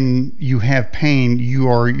when you have pain,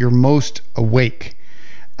 you're most awake.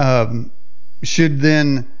 Um, should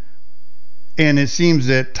then, and it seems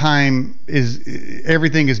that time is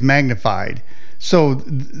everything is magnified. So,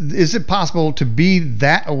 is it possible to be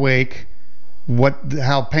that awake?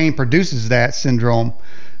 How pain produces that syndrome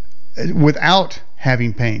without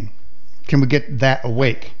having pain? Can we get that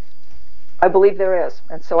awake? I believe there is.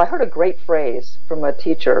 And so I heard a great phrase from a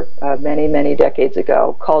teacher many, many decades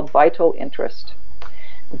ago called vital interest.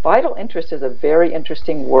 Vital interest is a very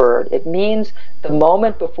interesting word. It means the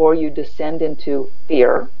moment before you descend into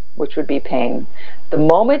fear, which would be pain, the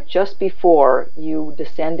moment just before you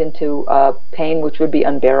descend into pain, which would be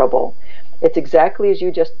unbearable. It's exactly as you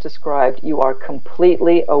just described. You are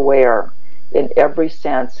completely aware in every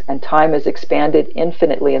sense, and time is expanded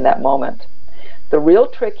infinitely in that moment. The real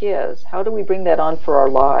trick is, how do we bring that on for our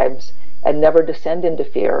lives and never descend into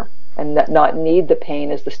fear and not need the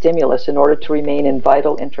pain as the stimulus in order to remain in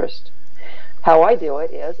vital interest? How I do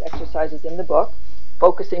it is exercises in the book,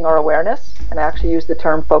 focusing our awareness, and I actually use the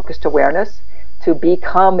term focused awareness to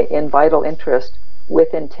become in vital interest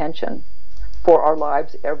with intention for our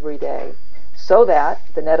lives every day. So that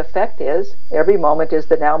the net effect is every moment is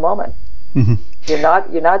the now moment. Hmm. You're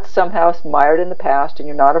not somehow mired in the past and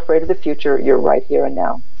you're not afraid of the future. You're right here and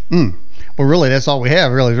now. Mm. Well, really, that's all we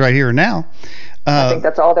have, really, is right here and now. I think Uh,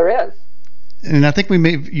 that's all there is. and I think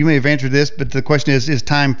you may have answered this, but the question is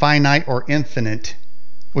time finite or infinite?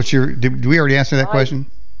 Did we already answer that My question?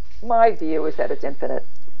 my view is that it's infinite.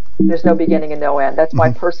 There's no beginning and no end. That's my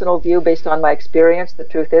Hmm. personal view based on my experience. The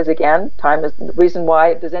truth is, again, time is the reason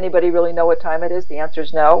why. Does anybody really know what time it is? The answer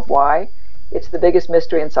is no. Why? It's the biggest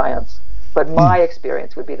mystery in science. But Mm. my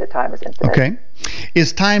experience would be that time is infinite. Okay.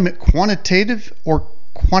 Is time quantitative or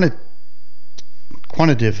quantitative?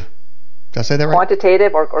 Did I say that right?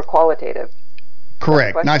 Quantitative or qualitative? Is that the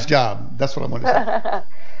Correct. Nice question? job. That's what I wanted to say.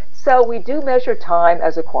 So we do measure time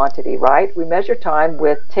as a quantity, right? We measure time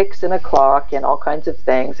with ticks in a clock and all kinds of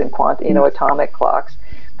things and atomic clocks.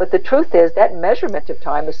 But the truth is that measurement of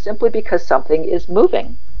time is simply because something is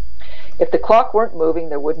moving. If the clock weren't moving,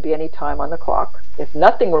 there wouldn't be any time on the clock. If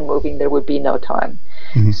nothing were moving, there would be no time.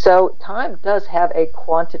 Hmm. So time does have a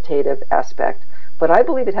quantitative aspect, but I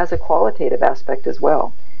believe it has a qualitative aspect as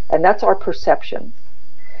well. And that's our perception.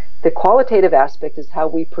 The qualitative aspect is how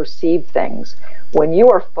we perceive things. When you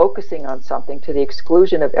are focusing on something to the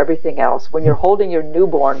exclusion of everything else, when you're holding your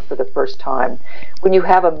newborn for the first time, when you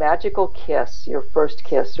have a magical kiss, your first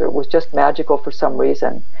kiss, or it was just magical for some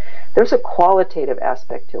reason, there's a qualitative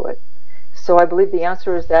aspect to it. So I believe the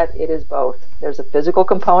answer is that it is both. There's a physical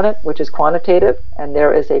component, which is quantitative, and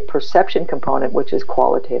there is a perception component, which is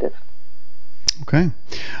qualitative. Okay.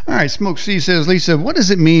 All right. Smoke C says, Lisa, what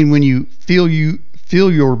does it mean when you feel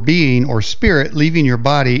your being or spirit leaving your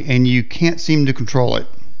body and you can't seem to control it?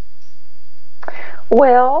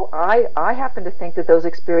 Well, I happen to think that those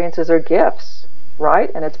experiences are gifts, right?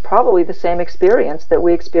 And it's probably the same experience that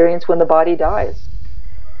we experience when the body dies.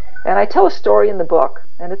 And I tell a story in the book,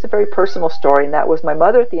 and it's a very personal story, and that was my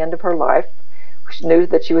mother at the end of her life. She knew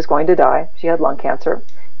that she was going to die. She had lung cancer,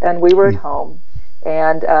 and we were at Mm. home.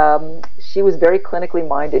 And she was very clinically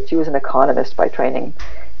minded. She was an economist by training.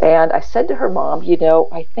 And I said to her mom,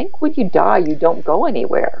 I think when you die, you don't go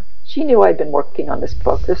anywhere. She knew I'd been working on this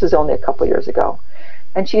book. This was only a couple years ago.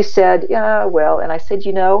 And she said, yeah, well, and I said,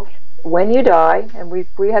 when you die, and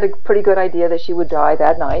we had a pretty good idea that she would die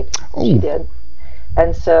that night, and she Oh. did.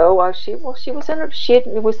 And so she was in her, she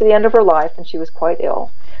it was the end of her life, and she was quite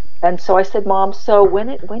ill. And so I said, Mom, so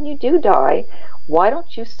when you do die, why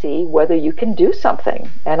don't you see whether you can do something?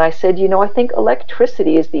 And I said, I think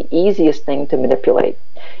electricity is the easiest thing to manipulate.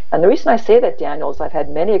 And the reason I say that, Daniel, is I've had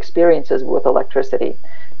many experiences with electricity.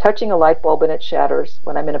 Touching a light bulb and it shatters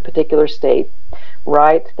when I'm in a particular state,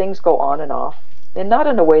 right? Things go on and off. And not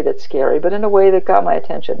in a way that's scary, but in a way that got my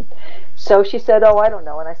attention. So she said, "Oh, I don't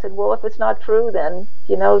know." And I said, "Well, if it's not true, then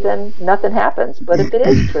nothing happens. But if it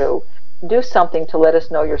is true, do something to let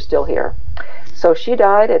us know you're still here." So she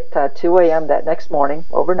died at 2 a.m. that next morning,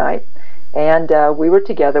 overnight, and we were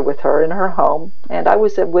together with her in her home. And I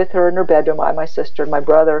was with her in her bedroom. I, my sister, and my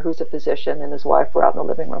brother, who's a physician, and his wife were out in the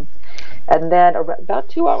living room. And then about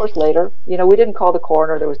 2 hours later, we didn't call the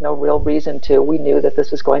coroner. There was no real reason to. We knew that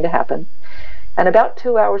this was going to happen. And about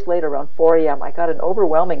 2 hours later, around 4 a.m., I got an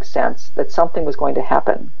overwhelming sense that something was going to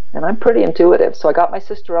happen. And I'm pretty intuitive. So I got my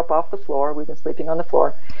sister up off the floor. We've been sleeping on the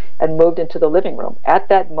floor and moved into the living room. At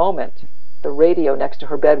that moment, the radio next to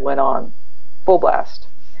her bed went on, full blast.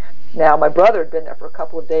 Now, my brother had been there for a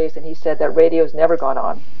couple of days, and he said that radio's never gone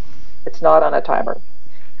on. It's not on a timer.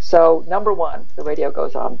 So, number one, the radio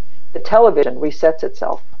goes on. The television resets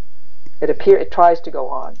itself. It tries to go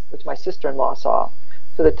on, which my sister-in-law saw.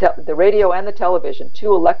 So the radio and the television,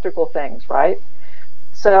 two electrical things, right?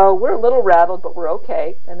 So we're a little rattled, but we're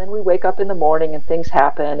okay. And then we wake up in the morning and things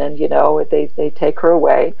happen, and they take her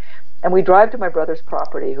away, and we drive to my brother's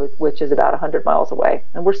property, which is about 100 miles away.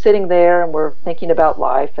 And we're sitting there and we're thinking about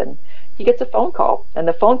life, and he gets a phone call, and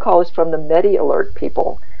the phone call is from the Medi Alert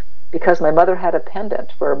people because my mother had a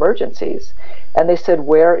pendant for emergencies, and they said,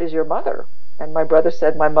 "Where is your mother?" And my brother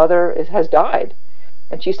said, "My mother has died."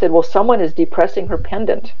 And she said, "Well, someone is depressing her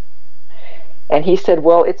pendant." And he said,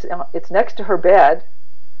 "Well, it's next to her bed,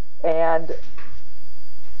 and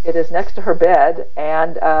it is next to her bed,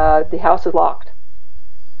 and the house is locked."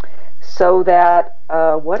 So that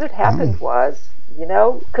what had Oh. happened was,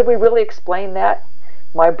 could we really explain that?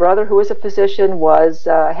 My brother, who was a physician, was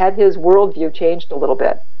had his worldview changed a little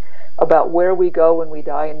bit about where we go when we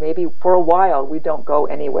die, and maybe for a while we don't go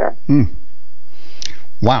anywhere. Hmm.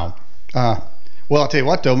 Wow. Uh, Well, I'll tell you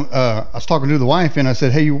what though. I was talking to the wife and I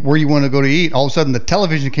said, "Hey, where you want to go to eat?" All of a sudden, the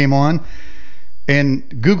television came on,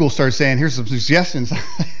 and Google started saying, "Here's some suggestions."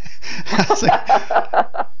 I was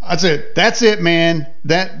like, I said, "That's it, man.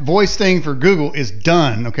 That voice thing for Google is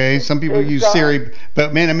done." Okay, some people It's use done. Siri,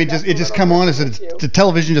 but man, I mean, just That's it a just little come on. I different said with you. the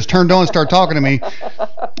television just turned on and started talking to me.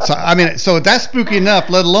 So I mean, so that's spooky enough.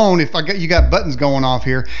 Let alone if you got buttons going off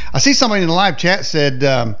here. I see somebody in the live chat said.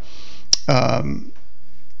 Um,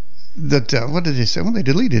 that what did they say? Well, they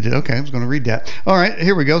deleted it. Okay, I was going to read that. All right,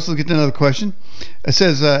 here we go. So let's get to another question. It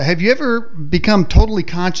says, "Have you ever become totally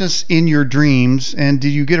conscious in your dreams, and did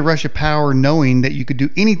you get a rush of power knowing that you could do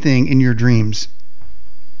anything in your dreams?"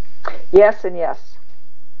 Yes and yes.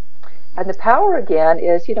 And the power again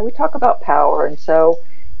is, we talk about power, and so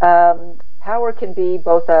power can be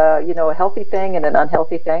both a healthy thing and an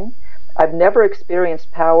unhealthy thing. I've never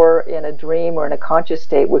experienced power in a dream or in a conscious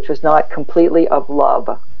state which was not completely of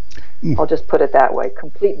love. I'll just put it that way,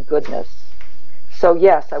 complete goodness. So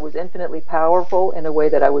yes, I was infinitely powerful in a way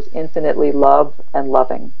that I was infinitely love and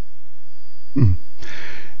loving. Mm.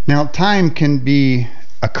 Now, time can be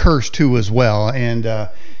a curse too, as well, and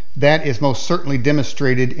that is most certainly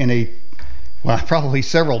demonstrated in probably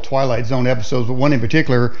several Twilight Zone episodes, but one in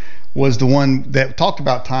particular was the one that talked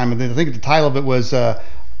about time, and I think the title of it was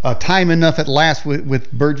 "Time Enough at Last"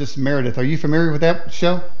 with Burgess Meredith. Are you familiar with that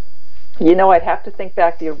show? I'd have to think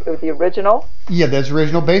back the original. Yeah, that's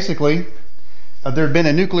original. Basically, there had been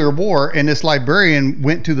a nuclear war, and this librarian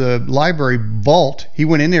went to the library vault. He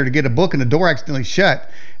went in there to get a book, and the door accidentally shut.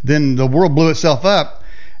 Then the world blew itself up,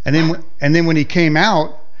 and then when he came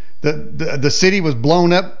out, the city was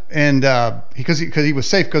blown up, and because he was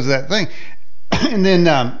safe because of that thing. And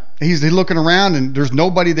then he's looking around, and there's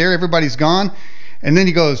nobody there. Everybody's gone, and then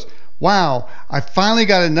he goes, "Wow, I finally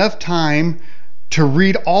got enough time to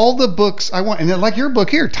read all the books I want." And then, like your book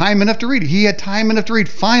here, time enough to read. He had time enough to read.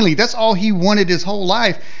 Finally, that's all he wanted his whole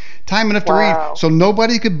life. Time enough to read. Wow. So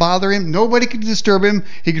nobody could bother him. Nobody could disturb him.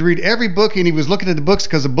 He could read every book, and he was looking at the books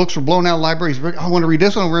because the books were blown out of the library. I want to read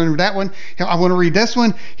this one. I want to read that one. I want to read this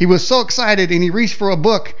one. He was so excited, and he reached for a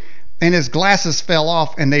book, and his glasses fell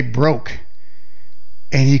off, and they broke,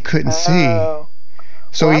 and he couldn't see. Oh.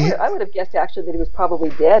 So Well, I he would I would have guessed actually that he was probably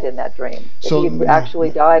dead in that dream. That so he had actually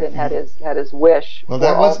died and had his wish Well, for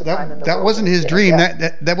that all was the time in that the that world wasn't that he his did. dream.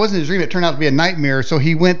 Yeah. That wasn't his dream. It turned out to be a nightmare. So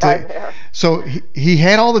he went to Nightmare. so he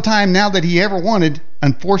had all the time now that he ever wanted.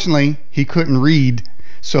 Unfortunately, he couldn't read.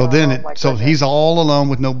 So Oh my so goodness. he's all alone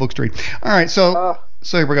with no books to read. All right, Oh.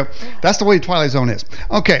 so here we go. That's the way Twilight Zone is.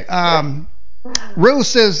 Okay. Rose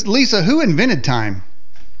says, Lisa, who invented time?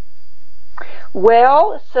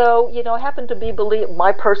 Well, so I happen to be believe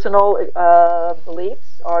my personal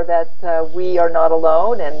beliefs are that we are not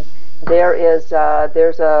alone, and there's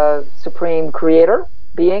a supreme creator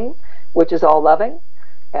being, which is all loving,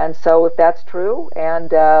 and so if that's true, and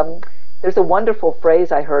there's a wonderful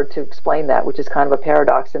phrase I heard to explain that, which is kind of a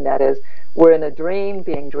paradox, and that is, we're in a dream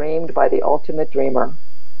being dreamed by the ultimate dreamer.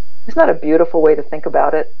 Isn't that a beautiful way to think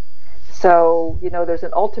about it? So, there's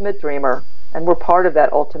an ultimate dreamer, and we're part of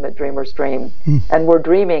that ultimate dreamer's dream. Hmm. And we're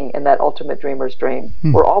dreaming in that ultimate dreamer's dream.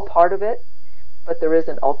 Hmm. We're all part of it, but there is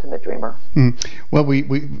an ultimate dreamer. Hmm. Well, we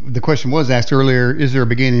the question was asked earlier: is there a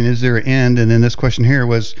beginning? Is there an end? And then this question here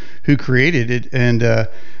was, who created it? And uh,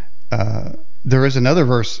 there is another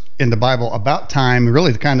verse in the Bible about time,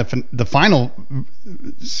 really the kind of the final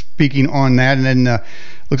speaking on that, and then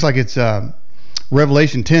looks like it's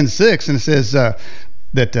Revelation 10:6, and it says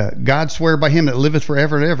that God swear by him that liveth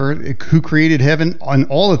forever and ever, who created heaven and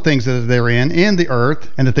all the things that are therein, and the earth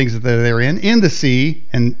and the things that are therein, and the sea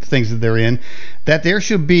and things that are therein, that there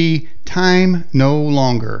should be time no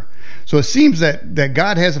longer. So it seems that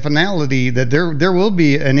God has a finality, that there will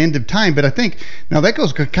be an end of time. But I think now that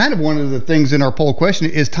goes kind of one of the things in our poll question: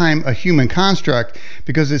 is time a human construct?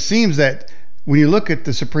 Because it seems that when you look at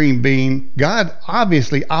the supreme being, God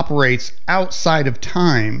obviously operates outside of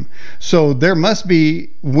time. So there must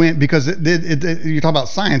be because you talk about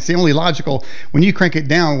science, the only logical when you crank it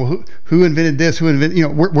down. Well, who invented this? Who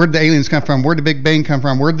invented? Where did the aliens come from? Where did the Big Bang come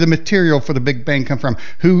from? Where did the material for the Big Bang come from?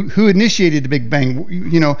 Who initiated the Big Bang?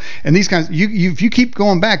 And these kinds. If you keep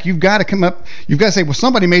going back, you've got to come up. You've got to say, well,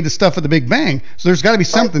 somebody made the stuff for the Big Bang. So there's got to be Right.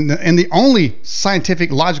 something. And the only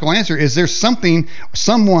scientific logical answer is there's something,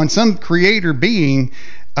 someone, some creator being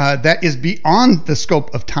that is beyond the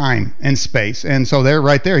scope of time and space. And so there,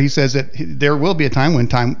 right there, he says that there will be a time when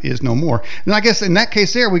time is no more. And I guess in that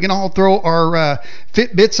case there, we can all throw our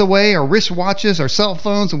Fitbits away, our wristwatches, our cell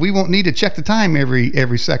phones, and we won't need to check the time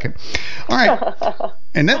every second. All right.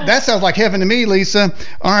 And that sounds like heaven to me, Lisa.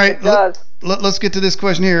 All right. It does. Let's get to this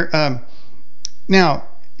question here. Now,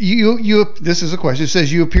 you. This is a question. It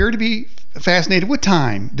says you appear to be fascinated with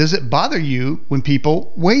time. Does it bother you when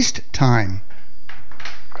people waste time?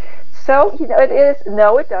 So it is.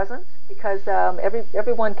 No, it doesn't, because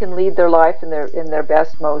everyone can lead their life in their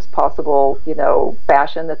best, most possible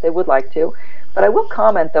fashion that they would like to. But I will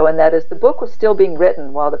comment though, and that is the book was still being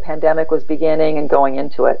written while the pandemic was beginning and going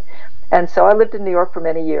into it. And so I lived in New York for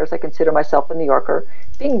many years. I consider myself a New Yorker.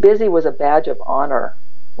 Being busy was a badge of honor,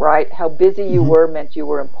 right? How busy you Mm-hmm. were meant you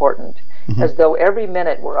were important, Mm-hmm. as though every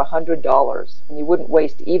minute were $100 and you wouldn't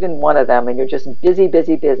waste even one of them, and you're just busy,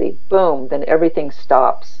 busy, busy. Boom, then everything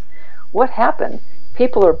stops. What happened?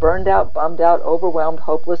 People are burned out, bummed out, overwhelmed,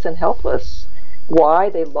 hopeless, and helpless. Why?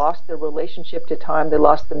 They lost their relationship to time. They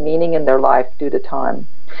lost the meaning in their life due to time.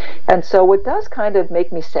 And so, what does kind of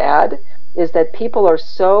make me sad is that people are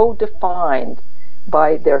so defined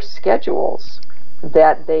by their schedules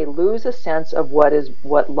that they lose a sense of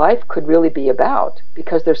what life could really be about,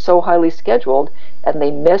 because they're so highly scheduled and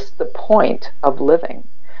they miss the point of living.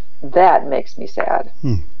 That makes me sad.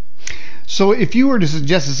 Hmm. So, if you were to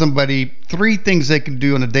suggest to somebody three things they can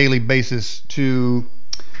do on a daily basis to,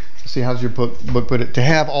 let's see, how's your book put it, to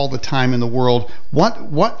have all the time in the world,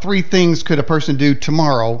 what three things could a person do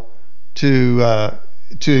tomorrow to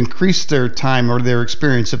to increase their time or their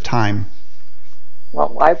experience of time?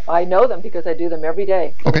 Well, I know them because I do them every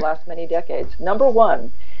day for the Okay. last many decades. Number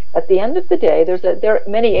one, at the end of the day, there are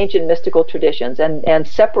many ancient mystical traditions, and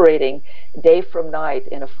separating day from night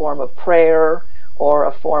in a form of prayer or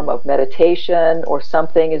a form of meditation or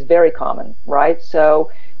something is very common, right?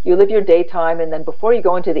 So you live your daytime, and then before you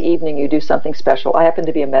go into the evening, you do something special. I happen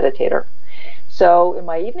to be a meditator. So in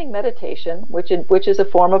my evening meditation, which is a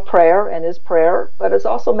form of prayer and is prayer, but is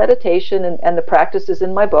also meditation, and the practices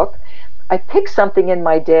in my book, I pick something in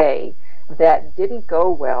my day that didn't go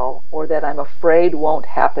well or that I'm afraid won't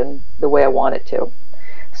happen the way I want it to.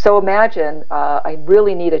 So imagine I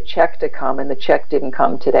really need a check to come and the check didn't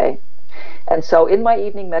come today. And so in my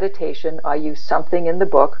evening meditation, I use something in the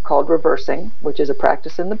book called reversing, which is a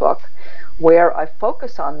practice in the book, where I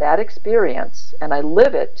focus on that experience and I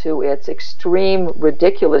live it to its extreme,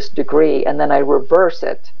 ridiculous degree, and then I reverse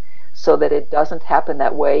it so that it doesn't happen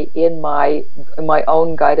that way in my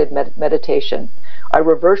own guided meditation. I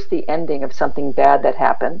reverse the ending of something bad that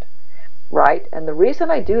happened, right? And the reason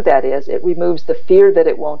I do that is it removes the fear that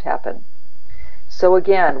it won't happen. So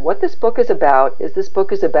again, what this book is about,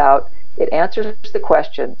 it answers the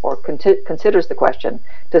question or considers the question,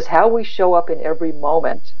 does how we show up in every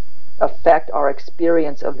moment affect our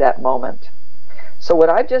experience of that moment? So what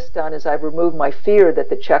I've just done is I've removed my fear that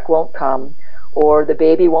the check won't come, or the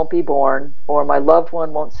baby won't be born, or my loved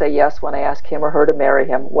one won't say yes when I ask him or her to marry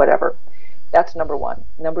him, whatever. That's number one.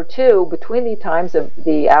 Number two, between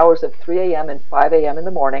the hours of 3 a.m. and 5 a.m. in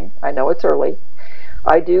the morning, I know it's early,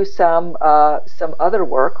 I do some other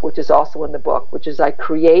work, which is also in the book, which is I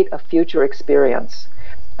create a future experience.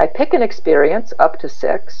 I pick an experience up to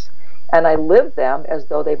six, and I live them as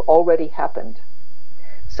though they've already happened.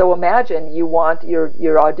 So imagine you're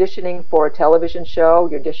auditioning for a television show,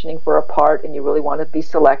 you're auditioning for a part, and you really want to be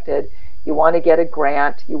selected. You want to get a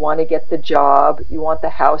grant, you want to get the job, you want the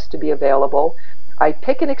house to be available. I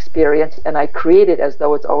pick an experience and I create it as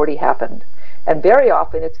though it's already happened. And very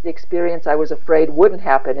often it's the experience I was afraid wouldn't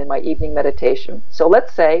happen in my evening meditation. So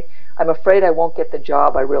let's say I'm afraid I won't get the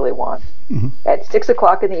job I really want. Mm-hmm. At 6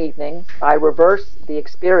 o'clock in the evening, I reverse the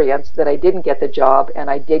experience that I didn't get the job, and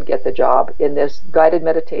I did get the job in this guided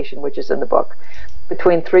meditation, which is in the book.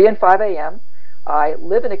 Between 3 and 5 a.m., I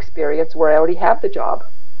live an experience where I already have the job.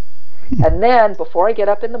 And then before I get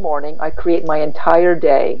up in the morning, I create my entire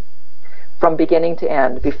day from beginning to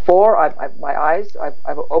end. Before I've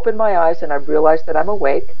opened my eyes and I've realized that I'm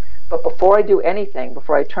awake. But before I do anything,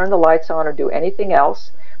 before I turn the lights on or do anything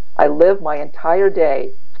else, I live my entire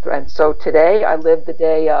day. And so today I lived the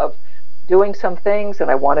day of doing some things,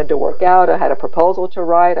 and I wanted to work out. I had a proposal to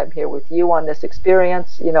write. I'm here with you on this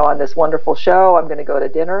experience, on this wonderful show. I'm going to go to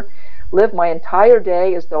dinner. Live my entire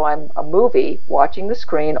day as though I'm a movie watching the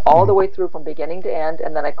screen all the way through from beginning to end.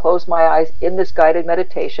 And then I close my eyes in this guided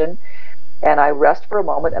meditation and I rest for a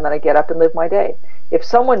moment, and then I get up and live my day. If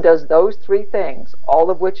someone does those three things, all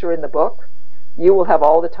of which are in the book, you will have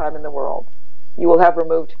all the time in the world. You will have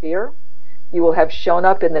removed fear. You will have shown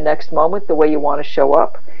up in the next moment the way you want to show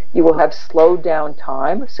up. You will have slowed down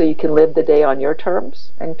time so you can live the day on your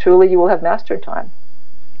terms. And truly, you will have mastered time.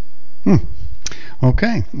 Hmm.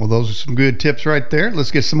 Okay. Well, those are some good tips right there. Let's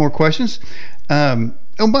get some more questions. Oh,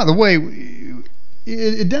 by the way,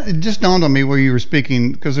 it just dawned on me where you were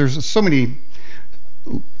speaking because there's so many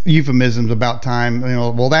euphemisms about time.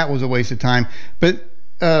 Well, that was a waste of time. But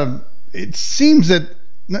it seems that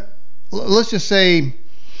let's just say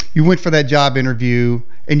you went for that job interview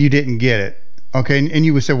and you didn't get it. Okay, and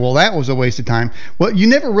you would say, well, that was a waste of time. Well, you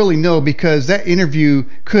never really know because that interview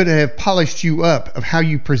could have polished you up of how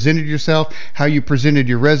you presented yourself, how you presented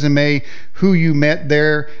your resume, who you met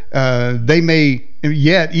there. They may,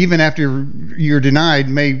 yet, even after you're denied,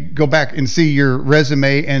 may go back and see your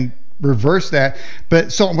resume and reverse that.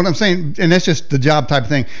 But so what I'm saying, and that's just the job type of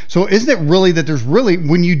thing. So isn't it really that there's really,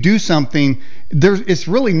 when you do something, it's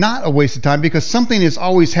really not a waste of time because something is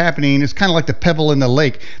always happening. It's kind of like the pebble in the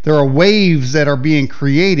lake. There are waves that are being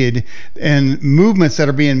created and movements that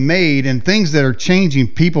are being made and things that are changing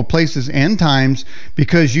people, places, and times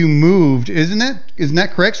because you moved. Isn't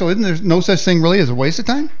that correct? So isn't there no such thing really as a waste of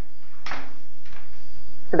time?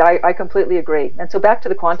 I completely agree. And so back to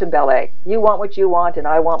the quantum ballet. You want what you want, and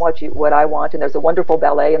I want what I want, and there's a wonderful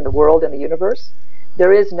ballet in the world and the universe.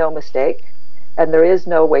 There is no mistake, and there is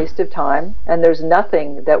no waste of time, and there's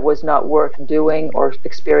nothing that was not worth doing or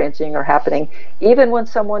experiencing or happening, even when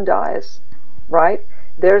someone dies, right?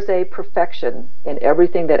 There's a perfection in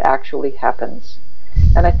everything that actually happens.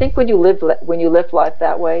 And I think when you live life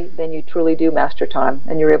that way, then you truly do master time,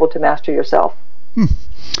 and you're able to master yourself. Hmm.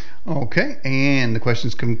 Okay, and the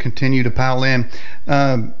questions can continue to pile in.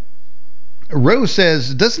 Um, Rose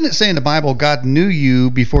says, doesn't it say in the Bible God knew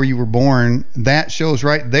you before you were born? That shows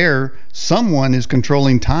right there someone is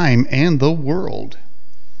controlling time and the world.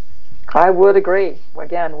 I would agree.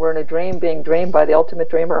 Again, we're in a dream being dreamed by the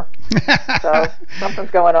ultimate dreamer. So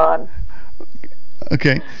something's going on.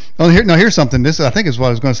 Okay. Well, here's something. This, I think, is what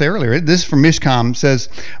I was going to say earlier. This is from Mishcom. Says,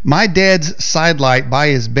 my dad's side light by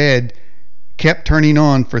his bed kept turning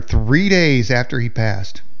on for 3 days after he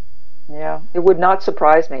passed. Yeah, it would not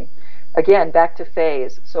surprise me. Again, back to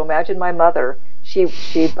phase. So imagine my mother. She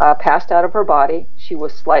passed out of her body. She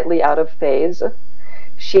was slightly out of phase.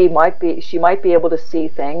 She might be able to see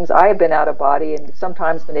things. I have been out of body and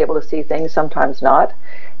sometimes been able to see things, sometimes not.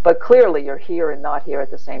 But clearly, you're here and not here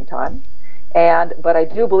at the same time. But I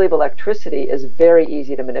do believe electricity is very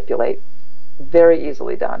easy to manipulate, very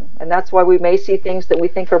easily done, and that's why we may see things that we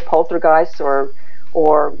think are poltergeists or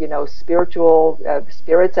spiritual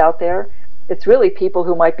spirits out there. It's really people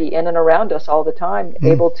who might be in and around us all the time,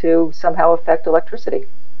 Mm. able to somehow affect electricity.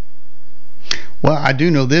 Well, I do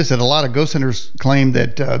know this that a lot of ghost hunters claim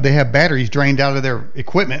that they have batteries drained out of their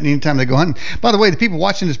equipment anytime they go hunting. By the way, the people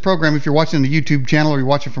watching this program, if you're watching the YouTube channel or you're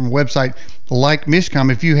watching from a website like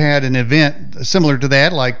Mishcom, if you had an event similar to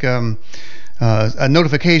that, like a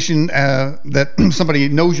notification that somebody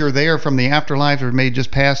knows you're there from the afterlife or may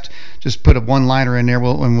just passed, just put a one-liner in there,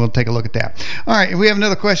 and we'll take a look at that. All right, we have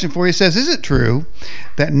another question for you. It says, is it true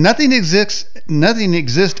that nothing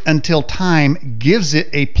exists until time gives it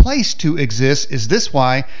a place to exist? Is this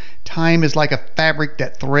why time is like a fabric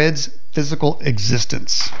that threads physical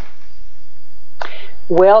existence?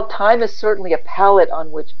 Well, time is certainly a palette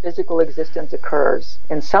on which physical existence occurs.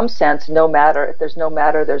 In some sense, no matter. If there's no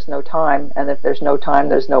matter, there's no time, and if there's no time,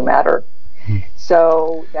 there's no matter. Hmm.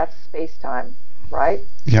 So that's space time, right?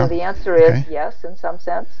 So Yeah. the answer is Okay. yes, in some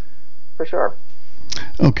sense, for sure.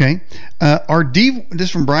 Okay. This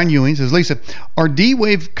is from Brian Ewing, says, Lisa, are D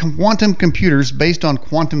wave quantum computers based on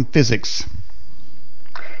quantum physics?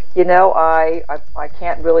 I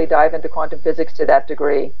can't really dive into quantum physics to that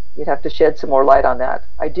degree. You'd have to shed some more light on that.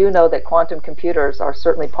 I do know that quantum computers are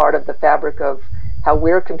certainly part of the fabric of how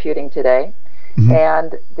we're computing today. Mm-hmm.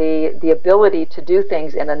 And the ability to do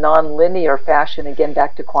things in a nonlinear fashion, again,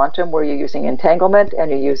 back to quantum, where you're using entanglement and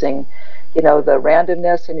you're using, the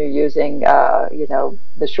randomness and you're using, the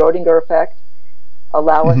Schrodinger effect,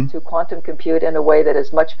 allow us Mm-hmm. to quantum compute in a way that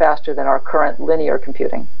is much faster than our current linear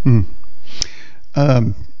computing. Mm-hmm.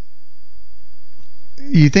 Um,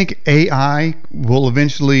 you think AI will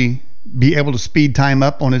eventually be able to speed time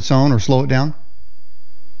up on its own or slow it down?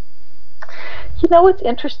 It's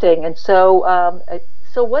interesting. And so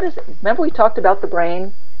what is it? Remember we talked about the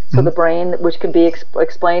brain? So Mm-hmm. the brain, which can be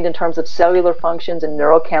explained in terms of cellular functions and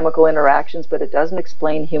neurochemical interactions, but it doesn't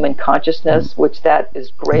explain human consciousness, which that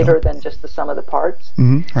is greater Nope. than just the sum of the parts.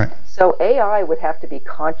 Mm-hmm. Right. So AI would have to be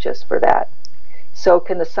conscious for that. So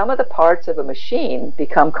can the sum of the parts of a machine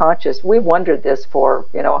become conscious? We wondered this for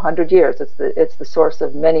 100 years. It's the source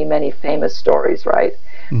of many many famous stories, right?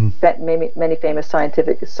 Mm-hmm. Many famous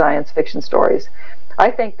science fiction stories. I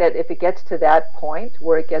think that if it gets to that point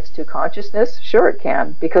where it gets to consciousness, sure it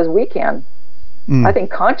can, because we can. I think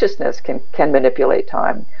consciousness can manipulate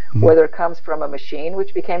time, Mm-hmm. whether it comes from a machine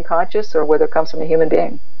which became conscious or whether it comes from a human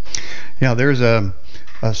being. Yeah, there's a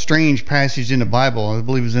strange passage in the Bible. I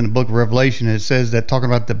believe it's in the book of Revelation. It says that talking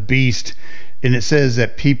about the beast, and it says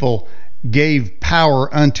that people gave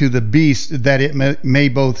power unto the beast that it may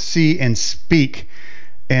both see and speak,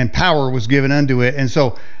 and power was given unto it. And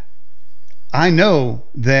so I know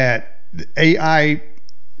that AI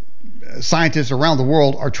scientists around the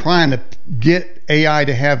world are trying to get AI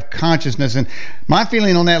to have consciousness. And my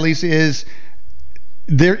feeling on that, Lisa, is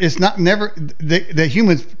it's not never that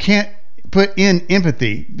humans can't put in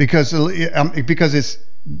empathy because it's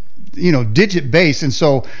digit based. And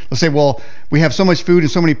so let's say, well, we have so much food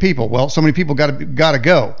and so many people. Well, so many people got to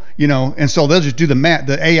go, and so they'll just do the math.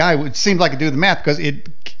 The AI would seem like it do the math because it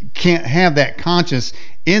can't have that conscious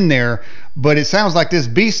in there. But it sounds like this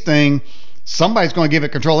beast thing, somebody's going to give it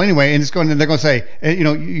control anyway, and they're going to say,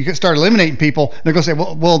 you can start eliminating people. They're going to say,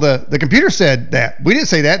 well, the computer said that. We didn't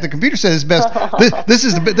say that. The computer said it's best.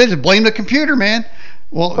 They just blame the computer, man.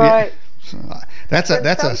 Well, yeah. Right. So In that's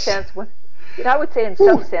some us. sense, I would say in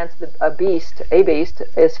some Whew. sense, a beast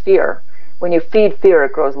is fear. When you feed fear,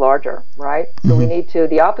 it grows larger, right? So we Mm-hmm. need to,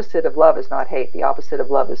 the opposite of love is not hate. The opposite of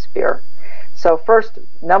love is fear. So first,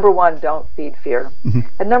 number one, don't feed fear. Mm-hmm.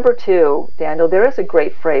 And number two, Daniel, there is a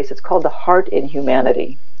great phrase. It's called the heart in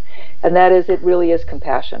humanity. And that is, it really is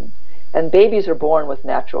compassion. And babies are born with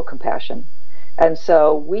natural compassion. And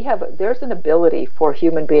so there's an ability for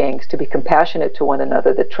human beings to be compassionate to one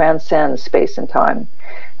another that transcends space and time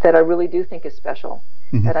that I really do think is special.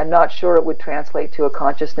 Mm-hmm. And I'm not sure it would translate to a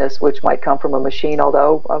consciousness which might come from a machine,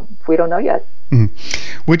 although we don't know yet.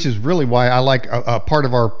 Mm-hmm. Which is really why I like a part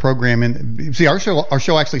of our program. And see, our show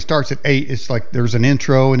actually starts at 8. It's like there's an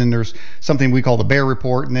intro, and then there's something we call the Bear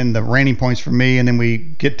Report, and then the ranting points from me, and then we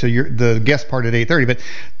get to the guest part at 8:30. But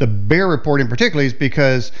the Bear Report in particular is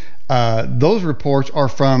because those reports are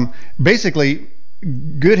from basically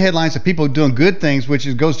good headlines of people doing good things,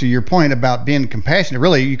 which goes to your point about being compassionate.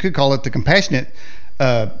 Really, you could call it the compassionate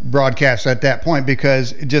broadcast at that point,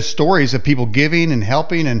 because just stories of people giving and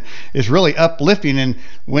helping, and it's really uplifting. And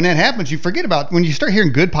when that happens, you forget about, when you start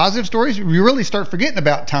hearing good positive stories, you really start forgetting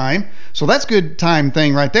about time. So that's good time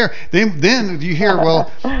thing right there. Then you hear,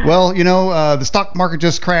 the stock market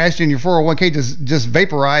just crashed and your 401k just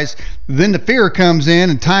vaporized. Then the fear comes in,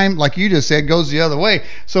 and time, like you just said, goes the other way.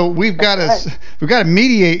 So That's right. we've got to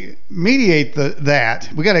mediate that.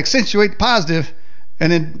 We got to accentuate the positive,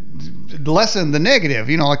 and then lessen the negative.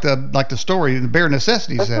 Like the story, the bare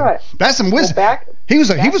necessities That's of it. right. That's some Well, wisdom. He back was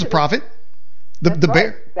a to the prophet. The That's right.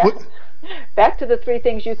 bear. What? Back to the three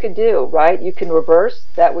things you can do, right? You can reverse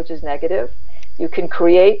that which is negative. You can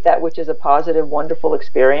create that which is a positive, wonderful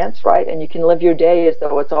experience, right? And you can live your day as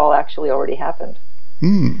though it's all actually already happened.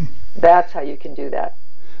 Hmm. That's how you can do that.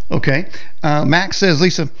 Okay. Max says,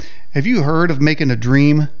 Lisa, have you heard of making a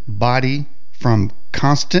dream body from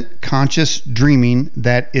constant conscious dreaming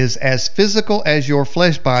that is as physical as your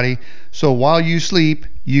flesh body, so while you sleep,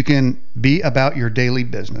 you can be about your daily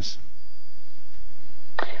business?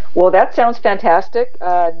 Well, that sounds fantastic.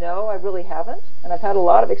 No, I really haven't. And I've had a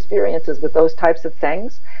lot of experiences with those types of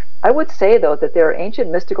things. I would say, though, that there are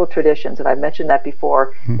ancient mystical traditions, and I've mentioned that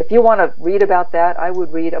before. Hmm. If you want to read about that, I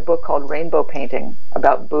would read a book called Rainbow Painting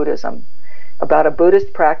about Buddhism, about a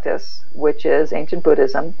Buddhist practice, which is ancient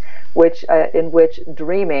Buddhism, in which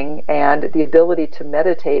dreaming and the ability to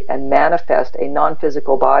meditate and manifest a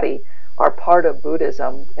non-physical body are part of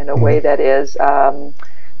Buddhism in a Hmm. way that is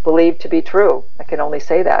believed to be true. I can only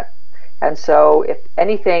say that. And so, if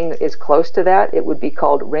anything is close to that, it would be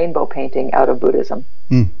called rainbow painting out of Buddhism.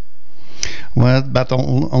 Hmm. Well, that's about the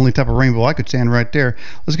only type of rainbow I could stand right there.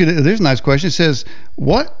 Let's get it. There's a nice question. It says,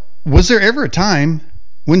 "What was there ever a time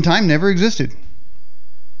when time never existed?"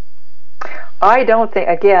 I don't think,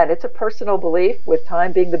 again, it's a personal belief, with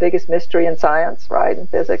time being the biggest mystery in science, right, in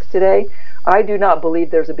physics today. I do not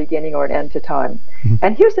believe there's a beginning or an end to time. Hmm.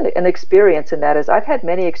 And here's an experience, and that is, I've had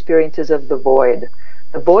many experiences of the void.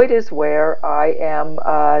 The void is where I am,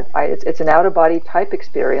 it's an out of body type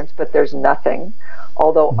experience, but there's nothing,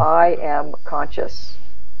 although I am conscious.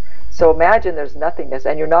 So imagine there's nothingness,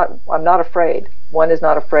 and I'm not afraid. One is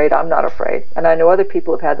not afraid, I'm not afraid. And I know other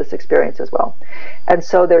people have had this experience as well. And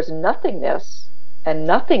so there's nothingness, and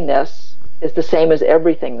nothingness is the same as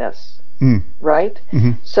everythingness, Hmm. right?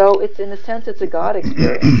 Hmm. So in a sense, it's a God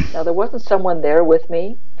experience. Now, there wasn't someone there with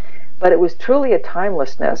me, but it was truly a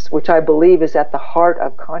timelessness, which I believe is at the heart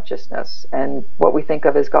of consciousness and what we think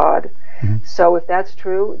of as God. Hmm. So if that's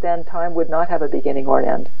true, then time would not have a beginning or an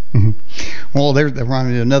end. Hmm. Well, there's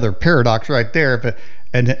running another paradox right there.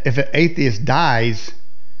 If an atheist dies,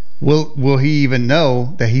 will he even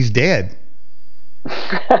know that he's dead?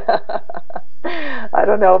 I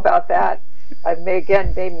don't know about that. I may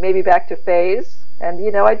again, maybe back to phase, and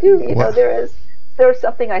I do. Well, There is there's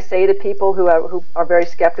something I say to people who are very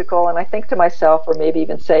skeptical, and I think to myself, or maybe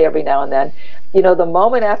even say every now and then, the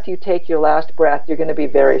moment after you take your last breath, you're going to be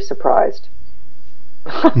very surprised.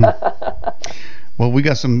 Hmm. Well, we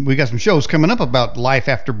got some shows coming up about life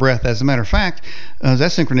after breath. As a matter of fact,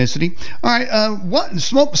 that's synchronicity. All right. What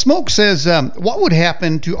Smoke says? What would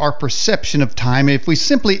happen to our perception of time if we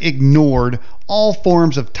simply ignored all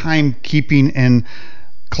forms of timekeeping and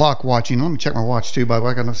clock watching? Let me check my watch too. By the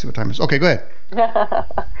way, I gotta see what time it is. Okay, go ahead.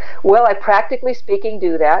 Well, I practically speaking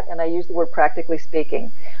do that, and I use the word practically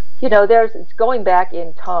speaking. There's it's going back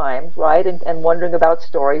in time, right, and wondering about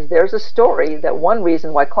stories. There's a story that one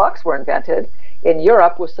reason why clocks were invented in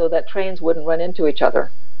Europe was so that trains wouldn't run into each other.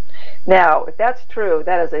 Now, if that's true,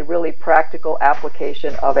 that is a really practical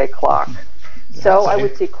application of a clock. I'll So I say.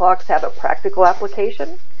 would see clocks have a practical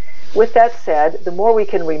application. With that said, the more we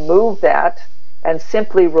can remove that and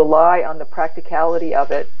simply rely on the practicality of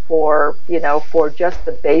it for just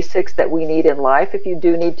the basics that we need in life, if you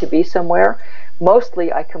do need to be somewhere,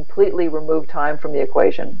 mostly I completely remove time from the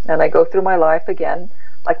equation. And I go through my life again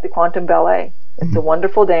like the quantum ballet. It's a Mm-hmm.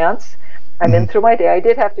 wonderful dance. I'm in Mm-hmm. through my day. I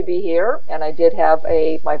did have to be here, and I did have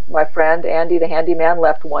my friend Andy, the handyman,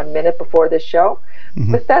 left 1 minute before this show.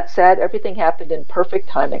 Mm-hmm. With that said, everything happened in perfect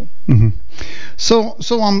timing. Mm-hmm. So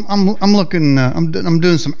I'm looking. I'm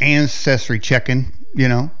doing some ancestry checking.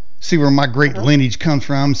 See where my great Hmm. lineage comes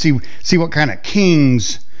from. See what kind of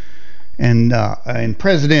kings and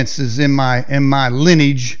presidents is in my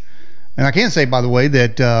lineage. And I can say, by the way,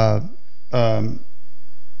 that um,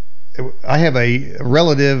 I have a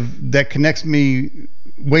relative that connects me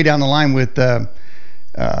way down the line with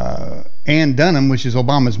Ann Dunham, which is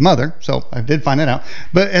Obama's mother. So I did find that out.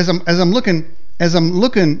 But as I'm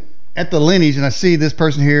looking at the lineage and I see this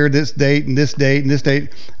person here, this date and this date and this date,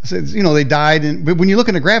 I said, they died. But when you look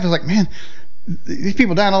at the graph, it's like, man, these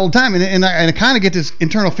people dying all the time, and I kind of get this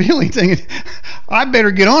internal feeling thinking, I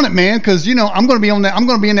better get on it, man, because I'm going to be on that. I'm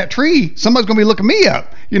going to be in that tree. Somebody's going to be looking me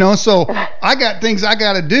up, So I got things I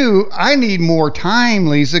got to do. I need more time,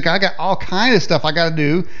 Lisa. I got all kind of stuff I got to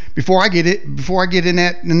do before I get in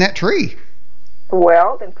that tree.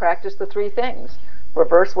 Well, then practice the three things.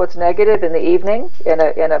 Reverse what's negative in the evening in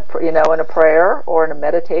a prayer or in a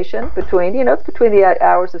meditation between the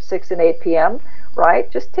hours of 6 and 8 p.m., right?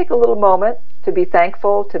 Just take a little moment to be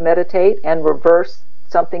thankful, to meditate and reverse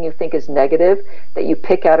something you think is negative that you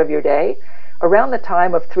pick out of your day. Around the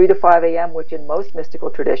time of 3 to 5 a.m., which in most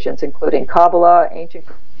mystical traditions, including Kabbalah, ancient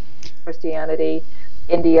Christianity,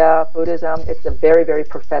 India, Buddhism, it's a very, very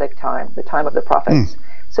prophetic time, the time of the Mm, prophets.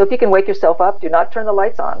 So if you can wake yourself up, do not turn the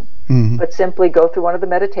lights on, mm-hmm. but simply go through one of the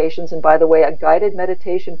meditations. And by the way, a guided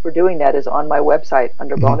meditation for doing that is on my website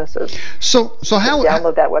under Mm-hmm. bonuses. So so You can how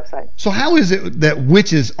download that website. so how is it that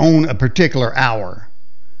witches own a particular hour?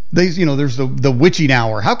 There's the witching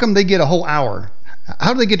hour. How come they get a whole hour?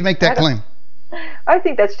 How do they get to make I that don't, claim? I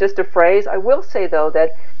think that's just a phrase. I will say though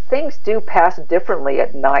that things do pass differently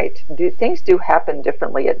at night. Things do happen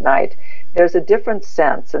differently at night. There's a different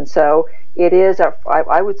sense, and so it is.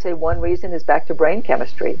 I would say one reason is back to brain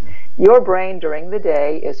chemistry. Your brain during the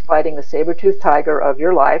day is fighting the saber-toothed tiger of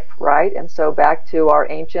your life, right? And so back to our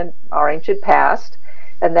ancient past,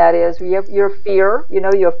 and that is you have your fear. You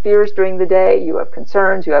have fears during the day. You have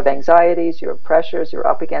concerns. You have anxieties. You have pressures. You're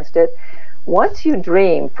up against it. Once you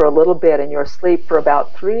dream for a little bit and you're asleep for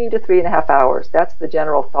about 3 to 3.5 hours, that's the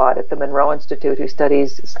general thought at the Monroe Institute, who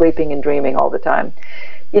studies sleeping and dreaming all the time.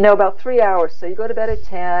 About 3 hours. So you go to bed at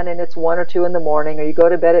 10 and it's 1 or 2 in the morning, or you go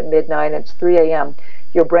to bed at midnight and it's 3 a.m.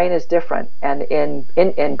 Your brain is different. And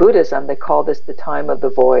in Buddhism, they call this the time of the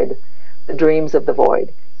void, the dreams of the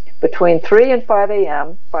void. Between 3 and 5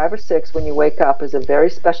 a.m., 5 or 6, when you wake up, is a very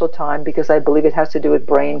special time because I believe it has to do with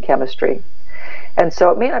brain chemistry. And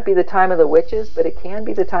so it may not be the time of the witches, but it can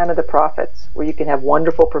be the time of the prophets, where you can have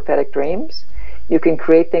wonderful prophetic dreams. You can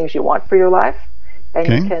create things you want for your life, and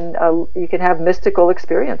you Okay. can uh, you can have mystical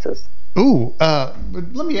experiences. Ooh,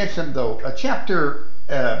 but let me ask something though. Chapter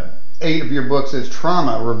 8 of your book says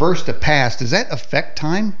trauma, reverse the past. Does that affect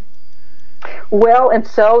time? Well, and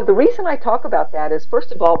so the reason I talk about that is,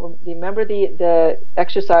 first of all, remember the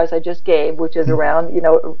exercise I just gave, which is around,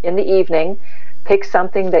 in the evening, pick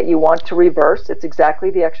something that you want to reverse. It's exactly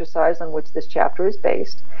the exercise on which this chapter is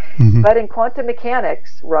based. Mm-hmm. But in quantum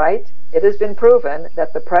mechanics, right, it has been proven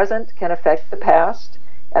that the present can affect the past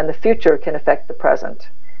and the future can affect the present.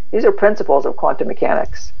 These are principles of quantum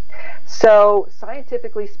mechanics. So,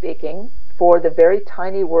 scientifically speaking, for the very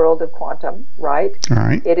tiny world of quantum, right, All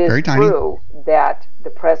right. it is Very tiny. true that the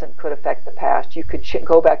present could affect the past. You could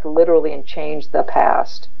go back literally and change the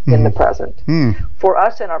past in the Mm-hmm. present. Hmm. For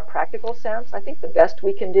us, in our practical sense, I think the best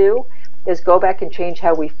we can do is go back and change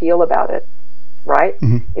how we feel about it, right?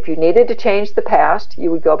 Mm-hmm. If you needed to change the past,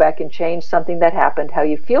 you would go back and change something that happened, how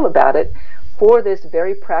you feel about it, for this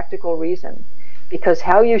very practical reason. Because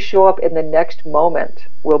how you show up in the next moment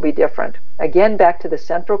will be different. Again, back to the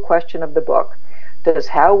central question of the book: does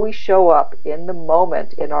how we show up in the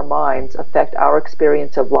moment in our minds affect our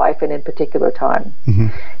experience of life and in particular time? Mm-hmm.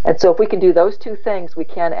 And so if we can do those two things, we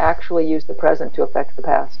can actually use the present to affect the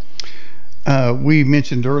past. We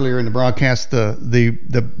mentioned earlier in the broadcast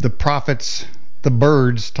the prophets, the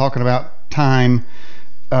birds talking about time.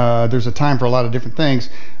 There's a time for a lot of different things,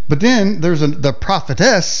 but then the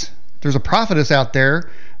prophetess. There's a prophetess out there,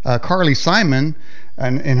 Carly Simon,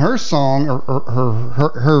 and in her song or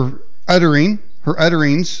her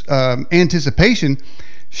utterings, anticipation.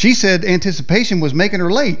 She said anticipation was making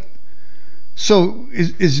her late. So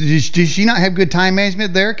does she not have good time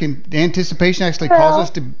management there? Can anticipation actually cause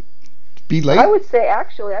us Well, to be I late? would say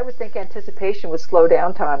actually, I would think anticipation would slow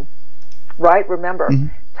down time, right? Remember,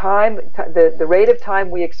 Mm-hmm. the rate of time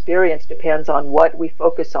we experience depends on what we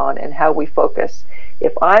focus on and how we focus.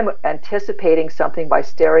 If I'm anticipating something by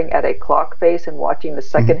staring at a clock face and watching the Mm-hmm.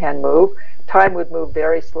 second hand move, time would move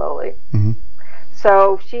very slowly. Mm-hmm.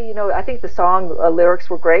 So I think the song lyrics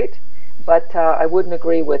were great, but I wouldn't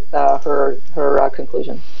agree with her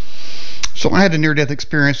conclusion. So I had a near-death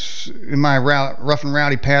experience in my rough and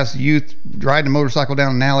rowdy past youth, riding a motorcycle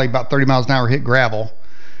down an alley about 30 miles an hour, hit gravel.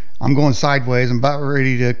 I'm going sideways. I'm about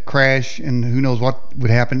ready to crash, and who knows what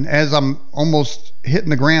would happen. As I'm almost hitting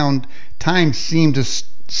the ground, time seemed to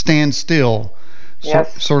stand still,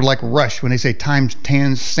 Yes. sort of like Rush when they say time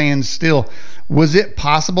stands still. Was it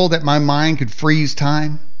possible that my mind could freeze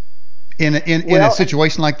time in a Well, and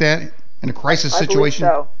situation like that, in a crisis I believe situation?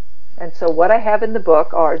 so. And so what I have in the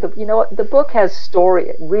book are the book has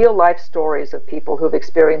real life stories of people who've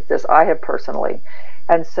experienced this. I have personally.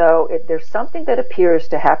 And so there's something that appears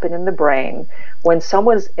to happen in the brain when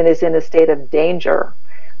someone is in a state of danger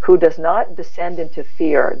who does not descend into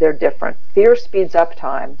fear. They're different. Fear speeds up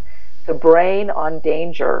time. The brain on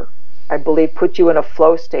danger, I believe, puts you in a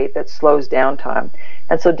flow state that slows down time.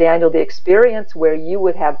 And so, Daniel, the experience where you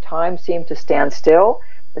would have time seem to stand still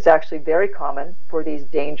is actually very common for these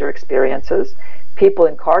danger experiences. People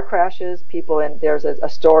in car crashes, there's a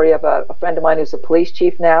story of a friend of mine who's a police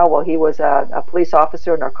chief now. Well, he was a police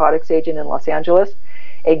officer, a narcotics agent in Los Angeles.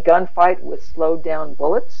 A gunfight with slowed down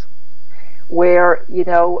bullets, where,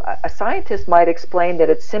 a scientist might explain that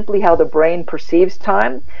it's simply how the brain perceives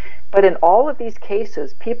time. But in all of these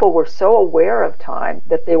cases, people were so aware of time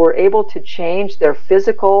that they were able to change their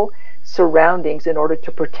physical surroundings in order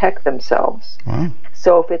to protect themselves. Wow.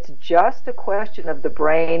 So if it's just a question of the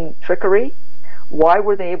brain trickery, why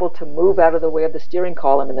were they able to move out of the way of the steering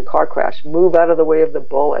column in the car crash, move out of the way of the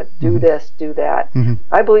bullet, do Mm-hmm. this, do that? Mm-hmm.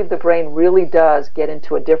 I believe the brain really does get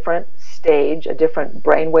into a different stage, a different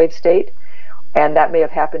brainwave state, and that may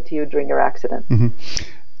have happened to you during your accident.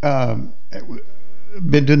 Mm-hmm. Um,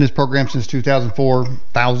 been doing this program since 2004,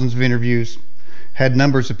 thousands of interviews, had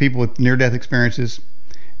numbers of people with near-death experiences,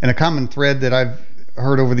 and a common thread that I've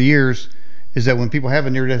heard over the years is that when people have a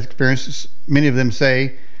near-death experience, many of them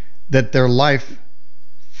say that their life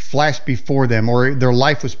flashed before them or their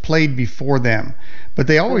life was played before them. But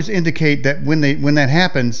they always indicate that when that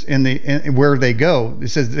happens where they go, it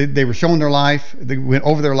says they were shown their life, they went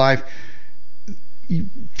over their life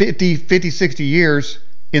 50, 60 years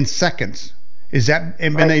in seconds. Is that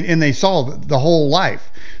Right. and they saw the whole life.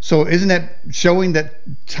 So isn't that showing that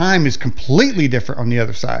time is completely different on the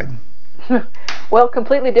other side? Well,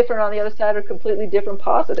 completely different on the other side, or completely different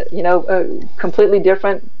positive, completely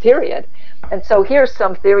different period. And so here's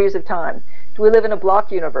some theories of time. Do we live in a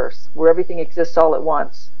block universe where everything exists all at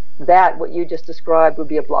once? That, what you just described, would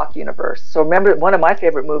be a block universe. So remember, one of my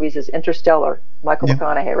favorite movies is Interstellar, Michael Yeah,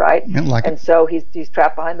 McConaughey, right? I like it. And so he's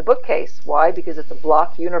trapped behind the bookcase. Why? Because it's a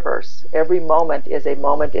block universe. Every moment is a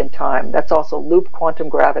moment in time. That's also loop quantum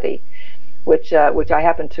gravity, which I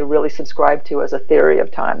happen to really subscribe to as a theory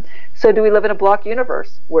of time. So, do we live in a block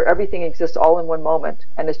universe where everything exists all in one moment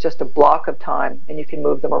and it's just a block of time and you can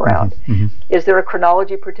move them Mm-hmm, around? mm-hmm, Is there a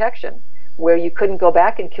chronology protection where you couldn't go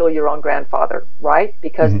back and kill your own grandfather, right?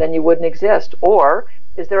 Because mm-hmm, then you wouldn't exist. Or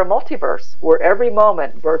is there a multiverse where every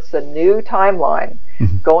moment births a new timeline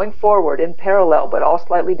mm-hmm, going forward in parallel but all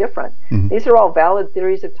slightly different? mm-hmm, These are all valid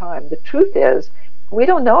theories of time. The truth is, we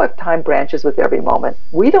don't know if time branches with every moment.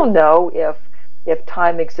 We don't know if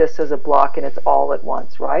time exists as a block and it's all at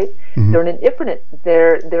once, right? mm-hmm,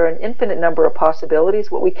 There are an infinite number of possibilities.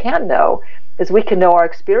 What we can know is we can know our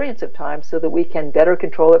experience of time so that we can better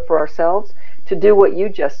control it for ourselves, to do what you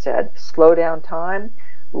just said: slow down time,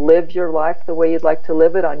 live your life the way you'd like to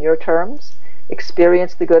live it on your terms,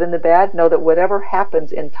 experience the good and the bad, know that whatever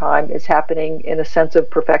happens in time is happening in a sense of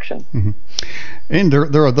perfection. Mm-hmm. And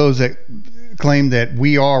there are those that claim that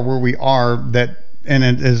we are where we are, that, and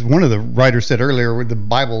as one of the writers said earlier, the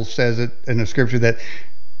Bible says it in the scripture that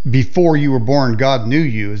before you were born, God knew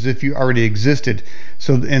you as if you already existed.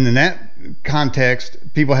 So, and in that context,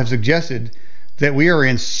 people have suggested that we are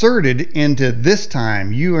inserted into this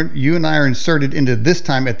time. You and I are inserted into this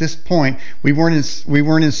time at this point. We weren't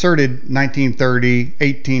inserted 1930,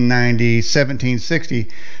 1890, 1760.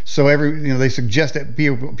 So they suggest that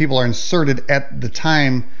people are inserted at the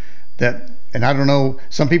time that, and I don't know.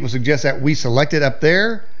 Some people suggest that we selected up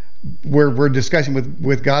there, we're discussing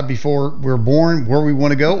with God before we're born where we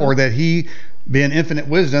want to go, Mm-hmm. or that He, being infinite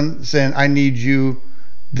wisdom, saying, "I need you.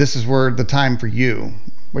 This is where the time for you."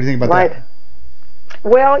 What do you think about Right. that?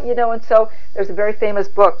 Well, and so there's a very famous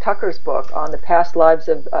book, Tucker's book, on the past lives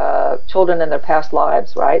of children and their past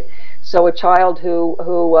lives, right? So a child who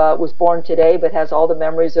was born today but has all the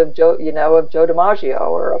memories of Joe DiMaggio,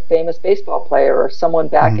 or a famous baseball player, or someone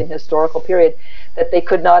back Mm-hmm. in historical period that they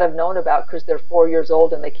could not have known about because they're 4 years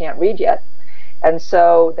old and they can't read yet. And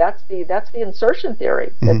so that's the insertion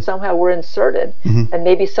theory, that Mm-hmm. somehow we're inserted, Mm-hmm. and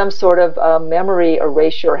maybe some sort of memory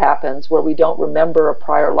erasure happens where we don't remember a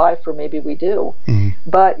prior life, or maybe we do. Mm-hmm.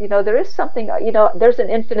 But there is something, there's an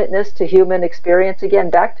infiniteness to human experience. Again,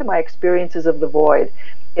 back to my experiences of the void,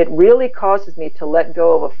 it really causes me to let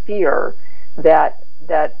go of a fear that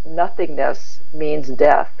nothingness means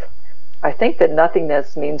death. I think that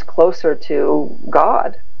nothingness means closer to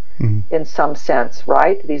God Mm-hmm. in some sense,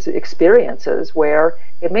 right? These experiences where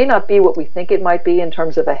it may not be what we think it might be in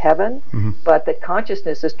terms of a heaven, Mm-hmm. but that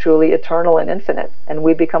consciousness is truly eternal and infinite, and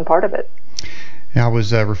we become part of it. Yeah, I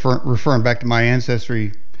was referring back to my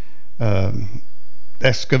ancestry um,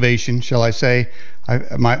 excavation, shall I say.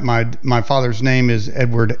 My father's name is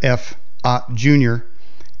Edward F. Ott Jr.,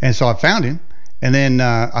 and so I found him. And then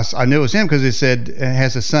I knew it was him because it said it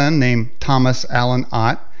has a son named Thomas Allen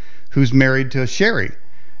Ott, who's married to Sherry,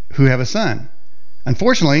 who have a son.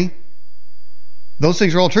 Unfortunately, those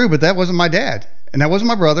things are all true, but that wasn't my dad, and that wasn't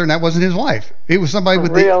my brother, and that wasn't his wife. It was somebody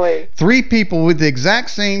with the Really? three people with the exact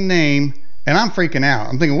same name, and I'm freaking out.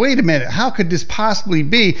 I'm thinking, wait a minute, how could this possibly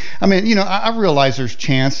be? I mean, I realize there's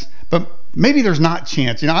chance, but maybe there's not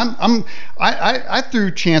chance. I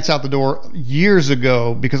threw chance out the door years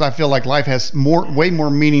ago because I feel like life has way more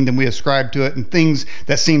meaning than we ascribe to it, and things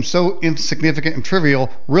that seem so insignificant and trivial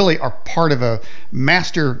really are part of a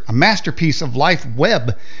masterpiece of life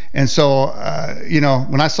web. And so,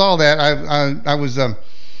 when I saw that, I was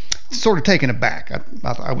sort of taken aback.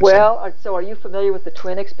 I would say. Well, so are you familiar with the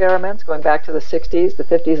twin experiments going back to the 60s, the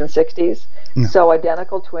 50s and 60s? No. So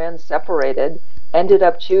identical twins separated ended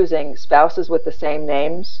up choosing spouses with the same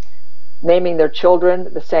names, naming their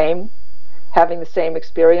children the same, having the same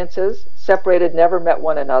experiences, separated, never met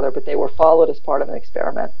one another, but they were followed as part of an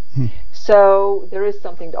experiment. Hmm. So there is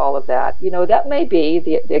something to all of that. That may be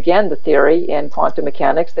again the theory in quantum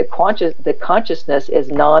mechanics that consciousness is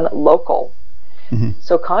non-local. Mm-hmm.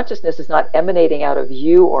 So consciousness is not emanating out of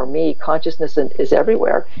you or me. Consciousness is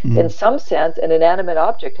everywhere. Mm-hmm. In some sense, an inanimate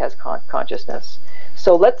object has consciousness.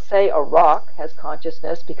 So let's say a rock has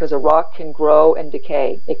consciousness because a rock can grow and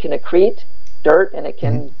decay. It can accrete dirt and it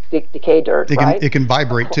Mm-hmm. can decay dirt, It can right? it can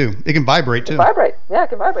vibrate too. It can vibrate It can too. vibrate. Yeah, it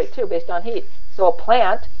can vibrate too based on heat. So a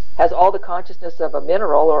plant has all the consciousness of a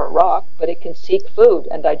mineral or a rock, but it can seek food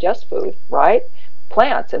and digest food, right?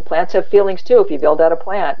 Plants have feelings too. If you build out a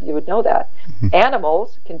plant, you would know that. Mm-hmm.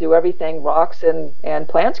 Animals can do everything rocks and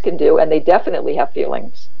plants can do, and they definitely have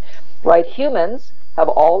feelings, right? Humans have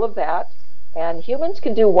all of that, and humans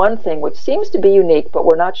can do one thing which seems to be unique, but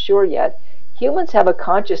we're not sure yet. Humans have a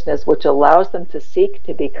consciousness which allows them to seek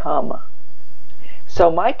to become. So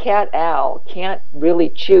my cat Al can't really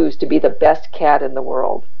choose to be the best cat in the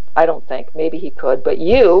world. I don't think. Maybe he could, but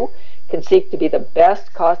you can seek to be the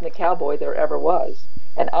best cosmic cowboy there ever was,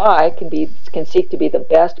 and I can seek to be the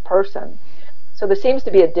best person. So there seems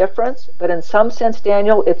to be a difference, but in some sense,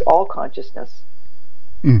 Daniel, it's all consciousness.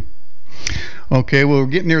 Mm. Okay, well, we're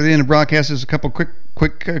getting near the end of the broadcast. There's a couple quick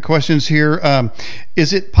questions here.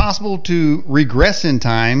 Is it possible to regress in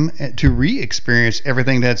time to re-experience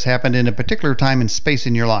everything that's happened in a particular time and space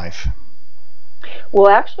in your life? Well,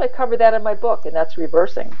 actually, I cover that in my book, and that's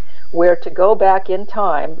reversing, where to go back in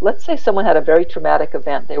time. Let's say someone had a very traumatic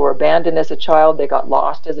event. They were abandoned as a child. They got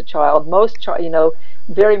lost as a child.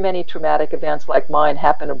 Very many traumatic events like mine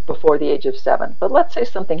happen before the age of 7. But let's say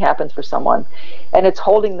something happens for someone, and it's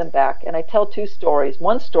holding them back. And I tell two stories.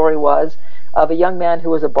 One story was of a young man who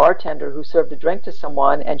was a bartender who served a drink to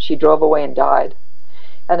someone, and she drove away and died.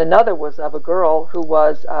 and another was of a girl who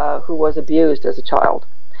was abused as a child.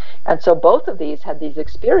 And so both of these had these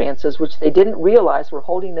experiences which they didn't realize were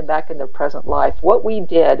holding them back in their present life. What we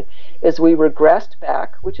did is we regressed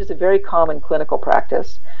back, which is a very common clinical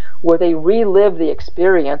practice, where they relive the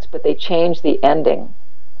experience, but they change the ending.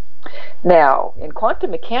 Now, in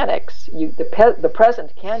quantum mechanics, the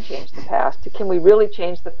present can change the past. Can we really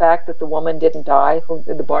change the fact that the woman didn't die, who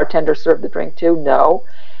the bartender served the drink to? No.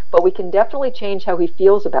 But we can definitely change how he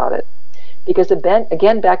feels about it. Because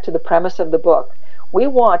again, back to the premise of the book, we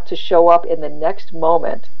want to show up in the next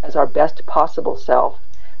moment as our best possible self,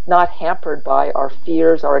 not hampered by our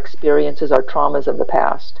fears, our experiences, our traumas of the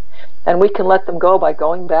past. And we can let them go by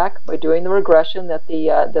going back, by doing the regression that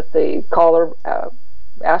the caller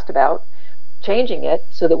asked about, changing it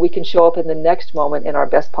so that we can show up in the next moment in our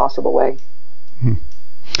best possible way. Hmm.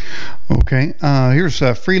 Okay. Here's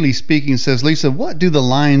Freely Speaking says, Lisa, what do the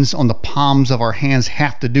lines on the palms of our hands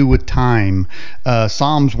have to do with time?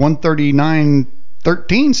 Psalms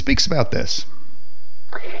 139:13 speaks about this.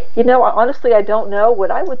 Honestly, I don't know.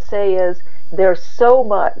 What I would say is there's so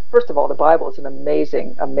much. First of all, the Bible is an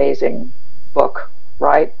amazing, amazing book,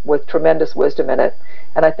 right? With tremendous wisdom in it.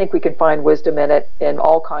 And I think we can find wisdom in it in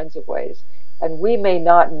all kinds of ways. And we may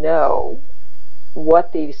not know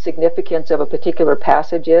what the significance of a particular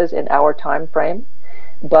passage is in our time frame,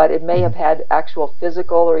 but it may have had actual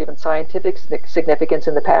physical or even scientific significance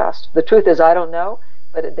in the past. The truth is, I don't know,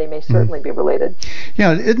 but they may Mm-hmm. certainly be related.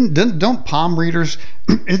 Yeah, don't palm readers?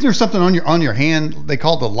 Isn't there something on your hand they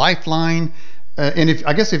call the lifeline? And if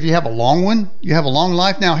I guess if you have a long one, you have a long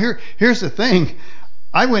life. Now here's the thing.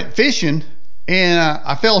 I went fishing and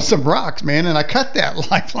I fell on some rocks, man, and I cut that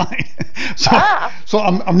lifeline. so Ah, so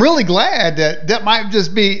I'm really glad that might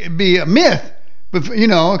just be a myth, but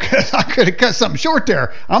because I could have cut something short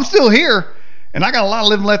there. I'm still here. And I got a lot of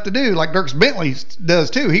living left to do, like Dirk Bentley does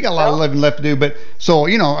too. He got a lot of well, living left to do. But so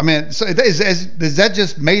I mean, so is that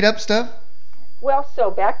just made up stuff?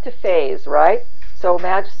 so back to phase, right? So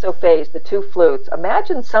phase, the two flutes.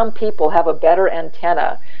 Imagine some people have a better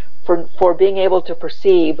antenna for being able to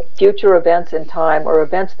perceive future events in time or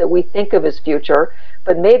events that we think of as future,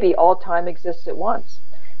 but maybe all time exists at once.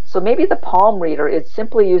 So maybe the palm reader is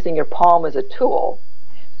simply using your palm as a tool,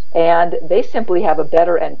 and they simply have a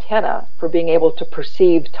better antenna for being able to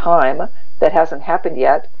perceive time that hasn't happened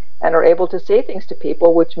yet and are able to say things to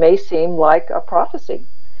people which may seem like a prophecy.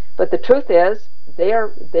 But the truth is,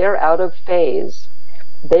 they're out of phase.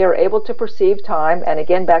 They are able to perceive time, and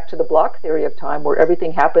again, back to the block theory of time, where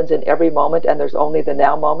everything happens in every moment and there's only the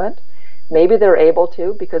now moment. Maybe they're able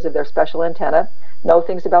to, because of their special antenna, know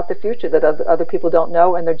things about the future that other people don't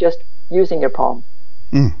know, and they're just using your palm.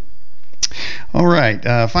 Mm. All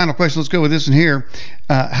right. Final question. Let's go with this one here.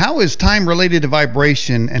 How is time related to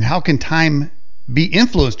vibration, and how can time be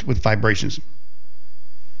influenced with vibrations?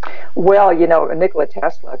 Well, Nikola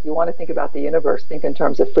Tesla, if you want to think about the universe, think in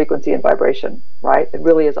terms of frequency and vibration, right? It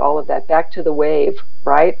really is all of that. Back to the wave,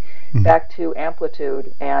 right? Mm-hmm. Back to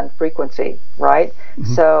amplitude and frequency, right?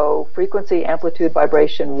 Mm-hmm. So frequency, amplitude,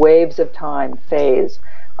 vibration, waves of time, phase.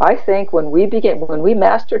 I think when we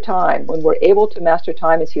master time, when we're able to master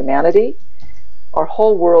time as humanity, our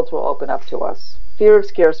whole worlds will open up to us. Fear of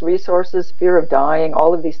scarce resources, fear of dying,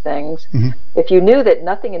 all of these things. Mm-hmm. If you knew that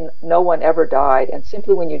nothing and no one ever died, and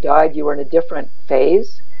simply when you died you were in a different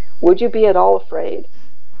phase, would you be at all afraid?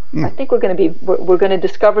 I Mm. think we're going to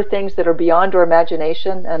discover things that are beyond our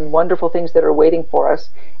imagination and wonderful things that are waiting for us,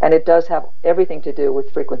 and it does have everything to do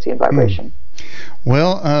with frequency and Mm. vibration.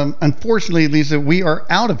 Well, unfortunately, Lisa, we are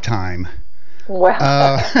out of time. Well,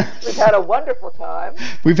 Uh, we've had a wonderful time.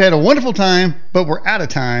 we've had a wonderful time, but we're out of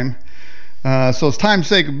time. So it's time to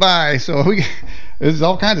say goodbye. So there's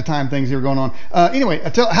all kinds of time things here going on. Anyway,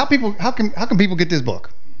 how can people get this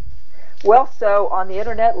book? Well, so on the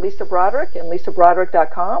internet, Lisa Broderick and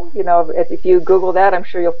lisabroderick.com. If you Google that, I'm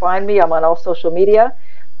sure you'll find me. I'm on all social media.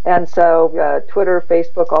 And so Twitter,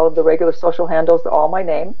 Facebook, all of the regular social handles, all my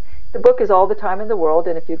name. The book is All the Time in the World,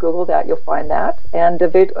 and if you Google that, you'll find that, and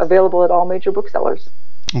available at all major booksellers.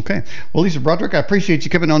 Okay. Well, Lisa Broderick, I appreciate you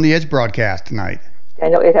coming on the Edge broadcast tonight.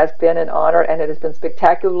 Daniel, it has been an honor, and it has been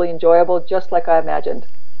spectacularly enjoyable, just like I imagined.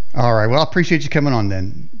 All right. Well, I appreciate you coming on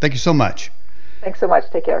then. Thank you so much. Thanks so much.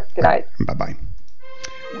 Take care. Good All right. night. Bye bye.